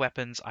ammo, full of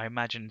weapons. I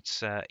imagine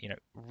it's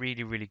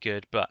really really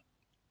good, but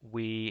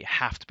we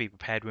have to be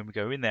prepared when we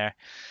go in there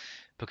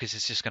because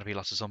it's just going to be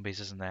lots of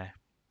zombies, isn't there?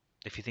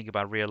 If you think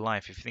about real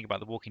life, if you think about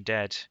The Walking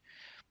Dead,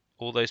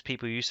 all those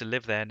people who used to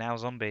live there now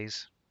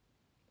zombies.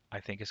 I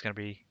think it's going to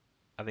be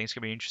an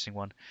interesting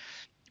one.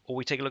 Or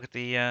we take a look at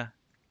the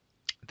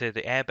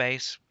air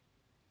base.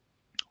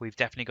 we've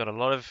definitely got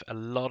a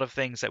lot of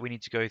things that we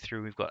need to go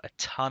through. We've got a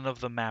ton of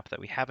the map that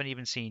we haven't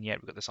even seen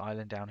yet. We've got this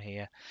island down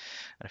here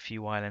and a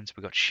few islands.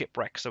 We've got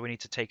shipwrecks that we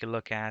need to take a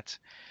look at,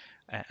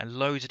 and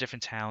loads of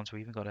different towns.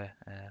 We even got a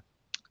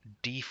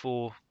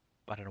D4.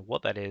 I don't know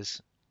what that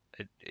is.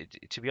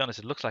 To be honest,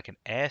 it looks like an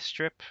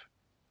airstrip,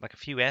 like a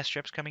few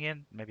airstrips coming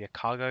in, maybe a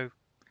cargo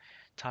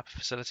type of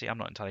facility. I'm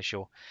not entirely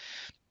sure,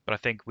 but I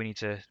think we need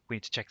to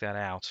check that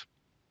out.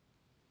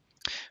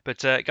 But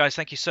guys,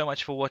 thank you so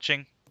much for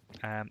watching.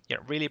 Yeah,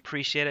 really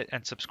appreciate it,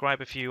 and subscribe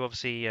if you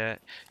obviously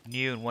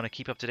new and want to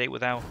keep up to date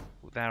with our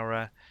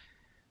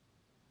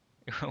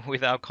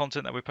with our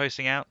content that we're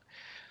posting out.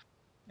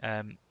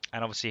 And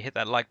obviously hit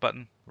that like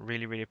button.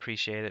 Really, really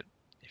appreciate it.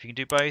 If you can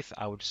do both,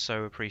 I would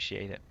so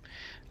appreciate it.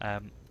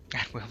 And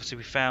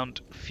we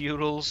found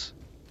Feudal's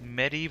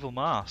medieval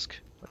mask.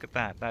 Look at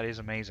that. That is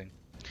amazing.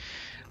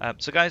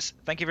 So guys,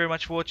 thank you very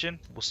much for watching.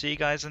 We'll see you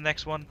guys in the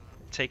next one.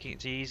 Take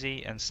it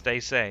easy and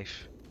stay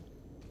safe.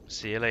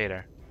 See you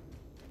later.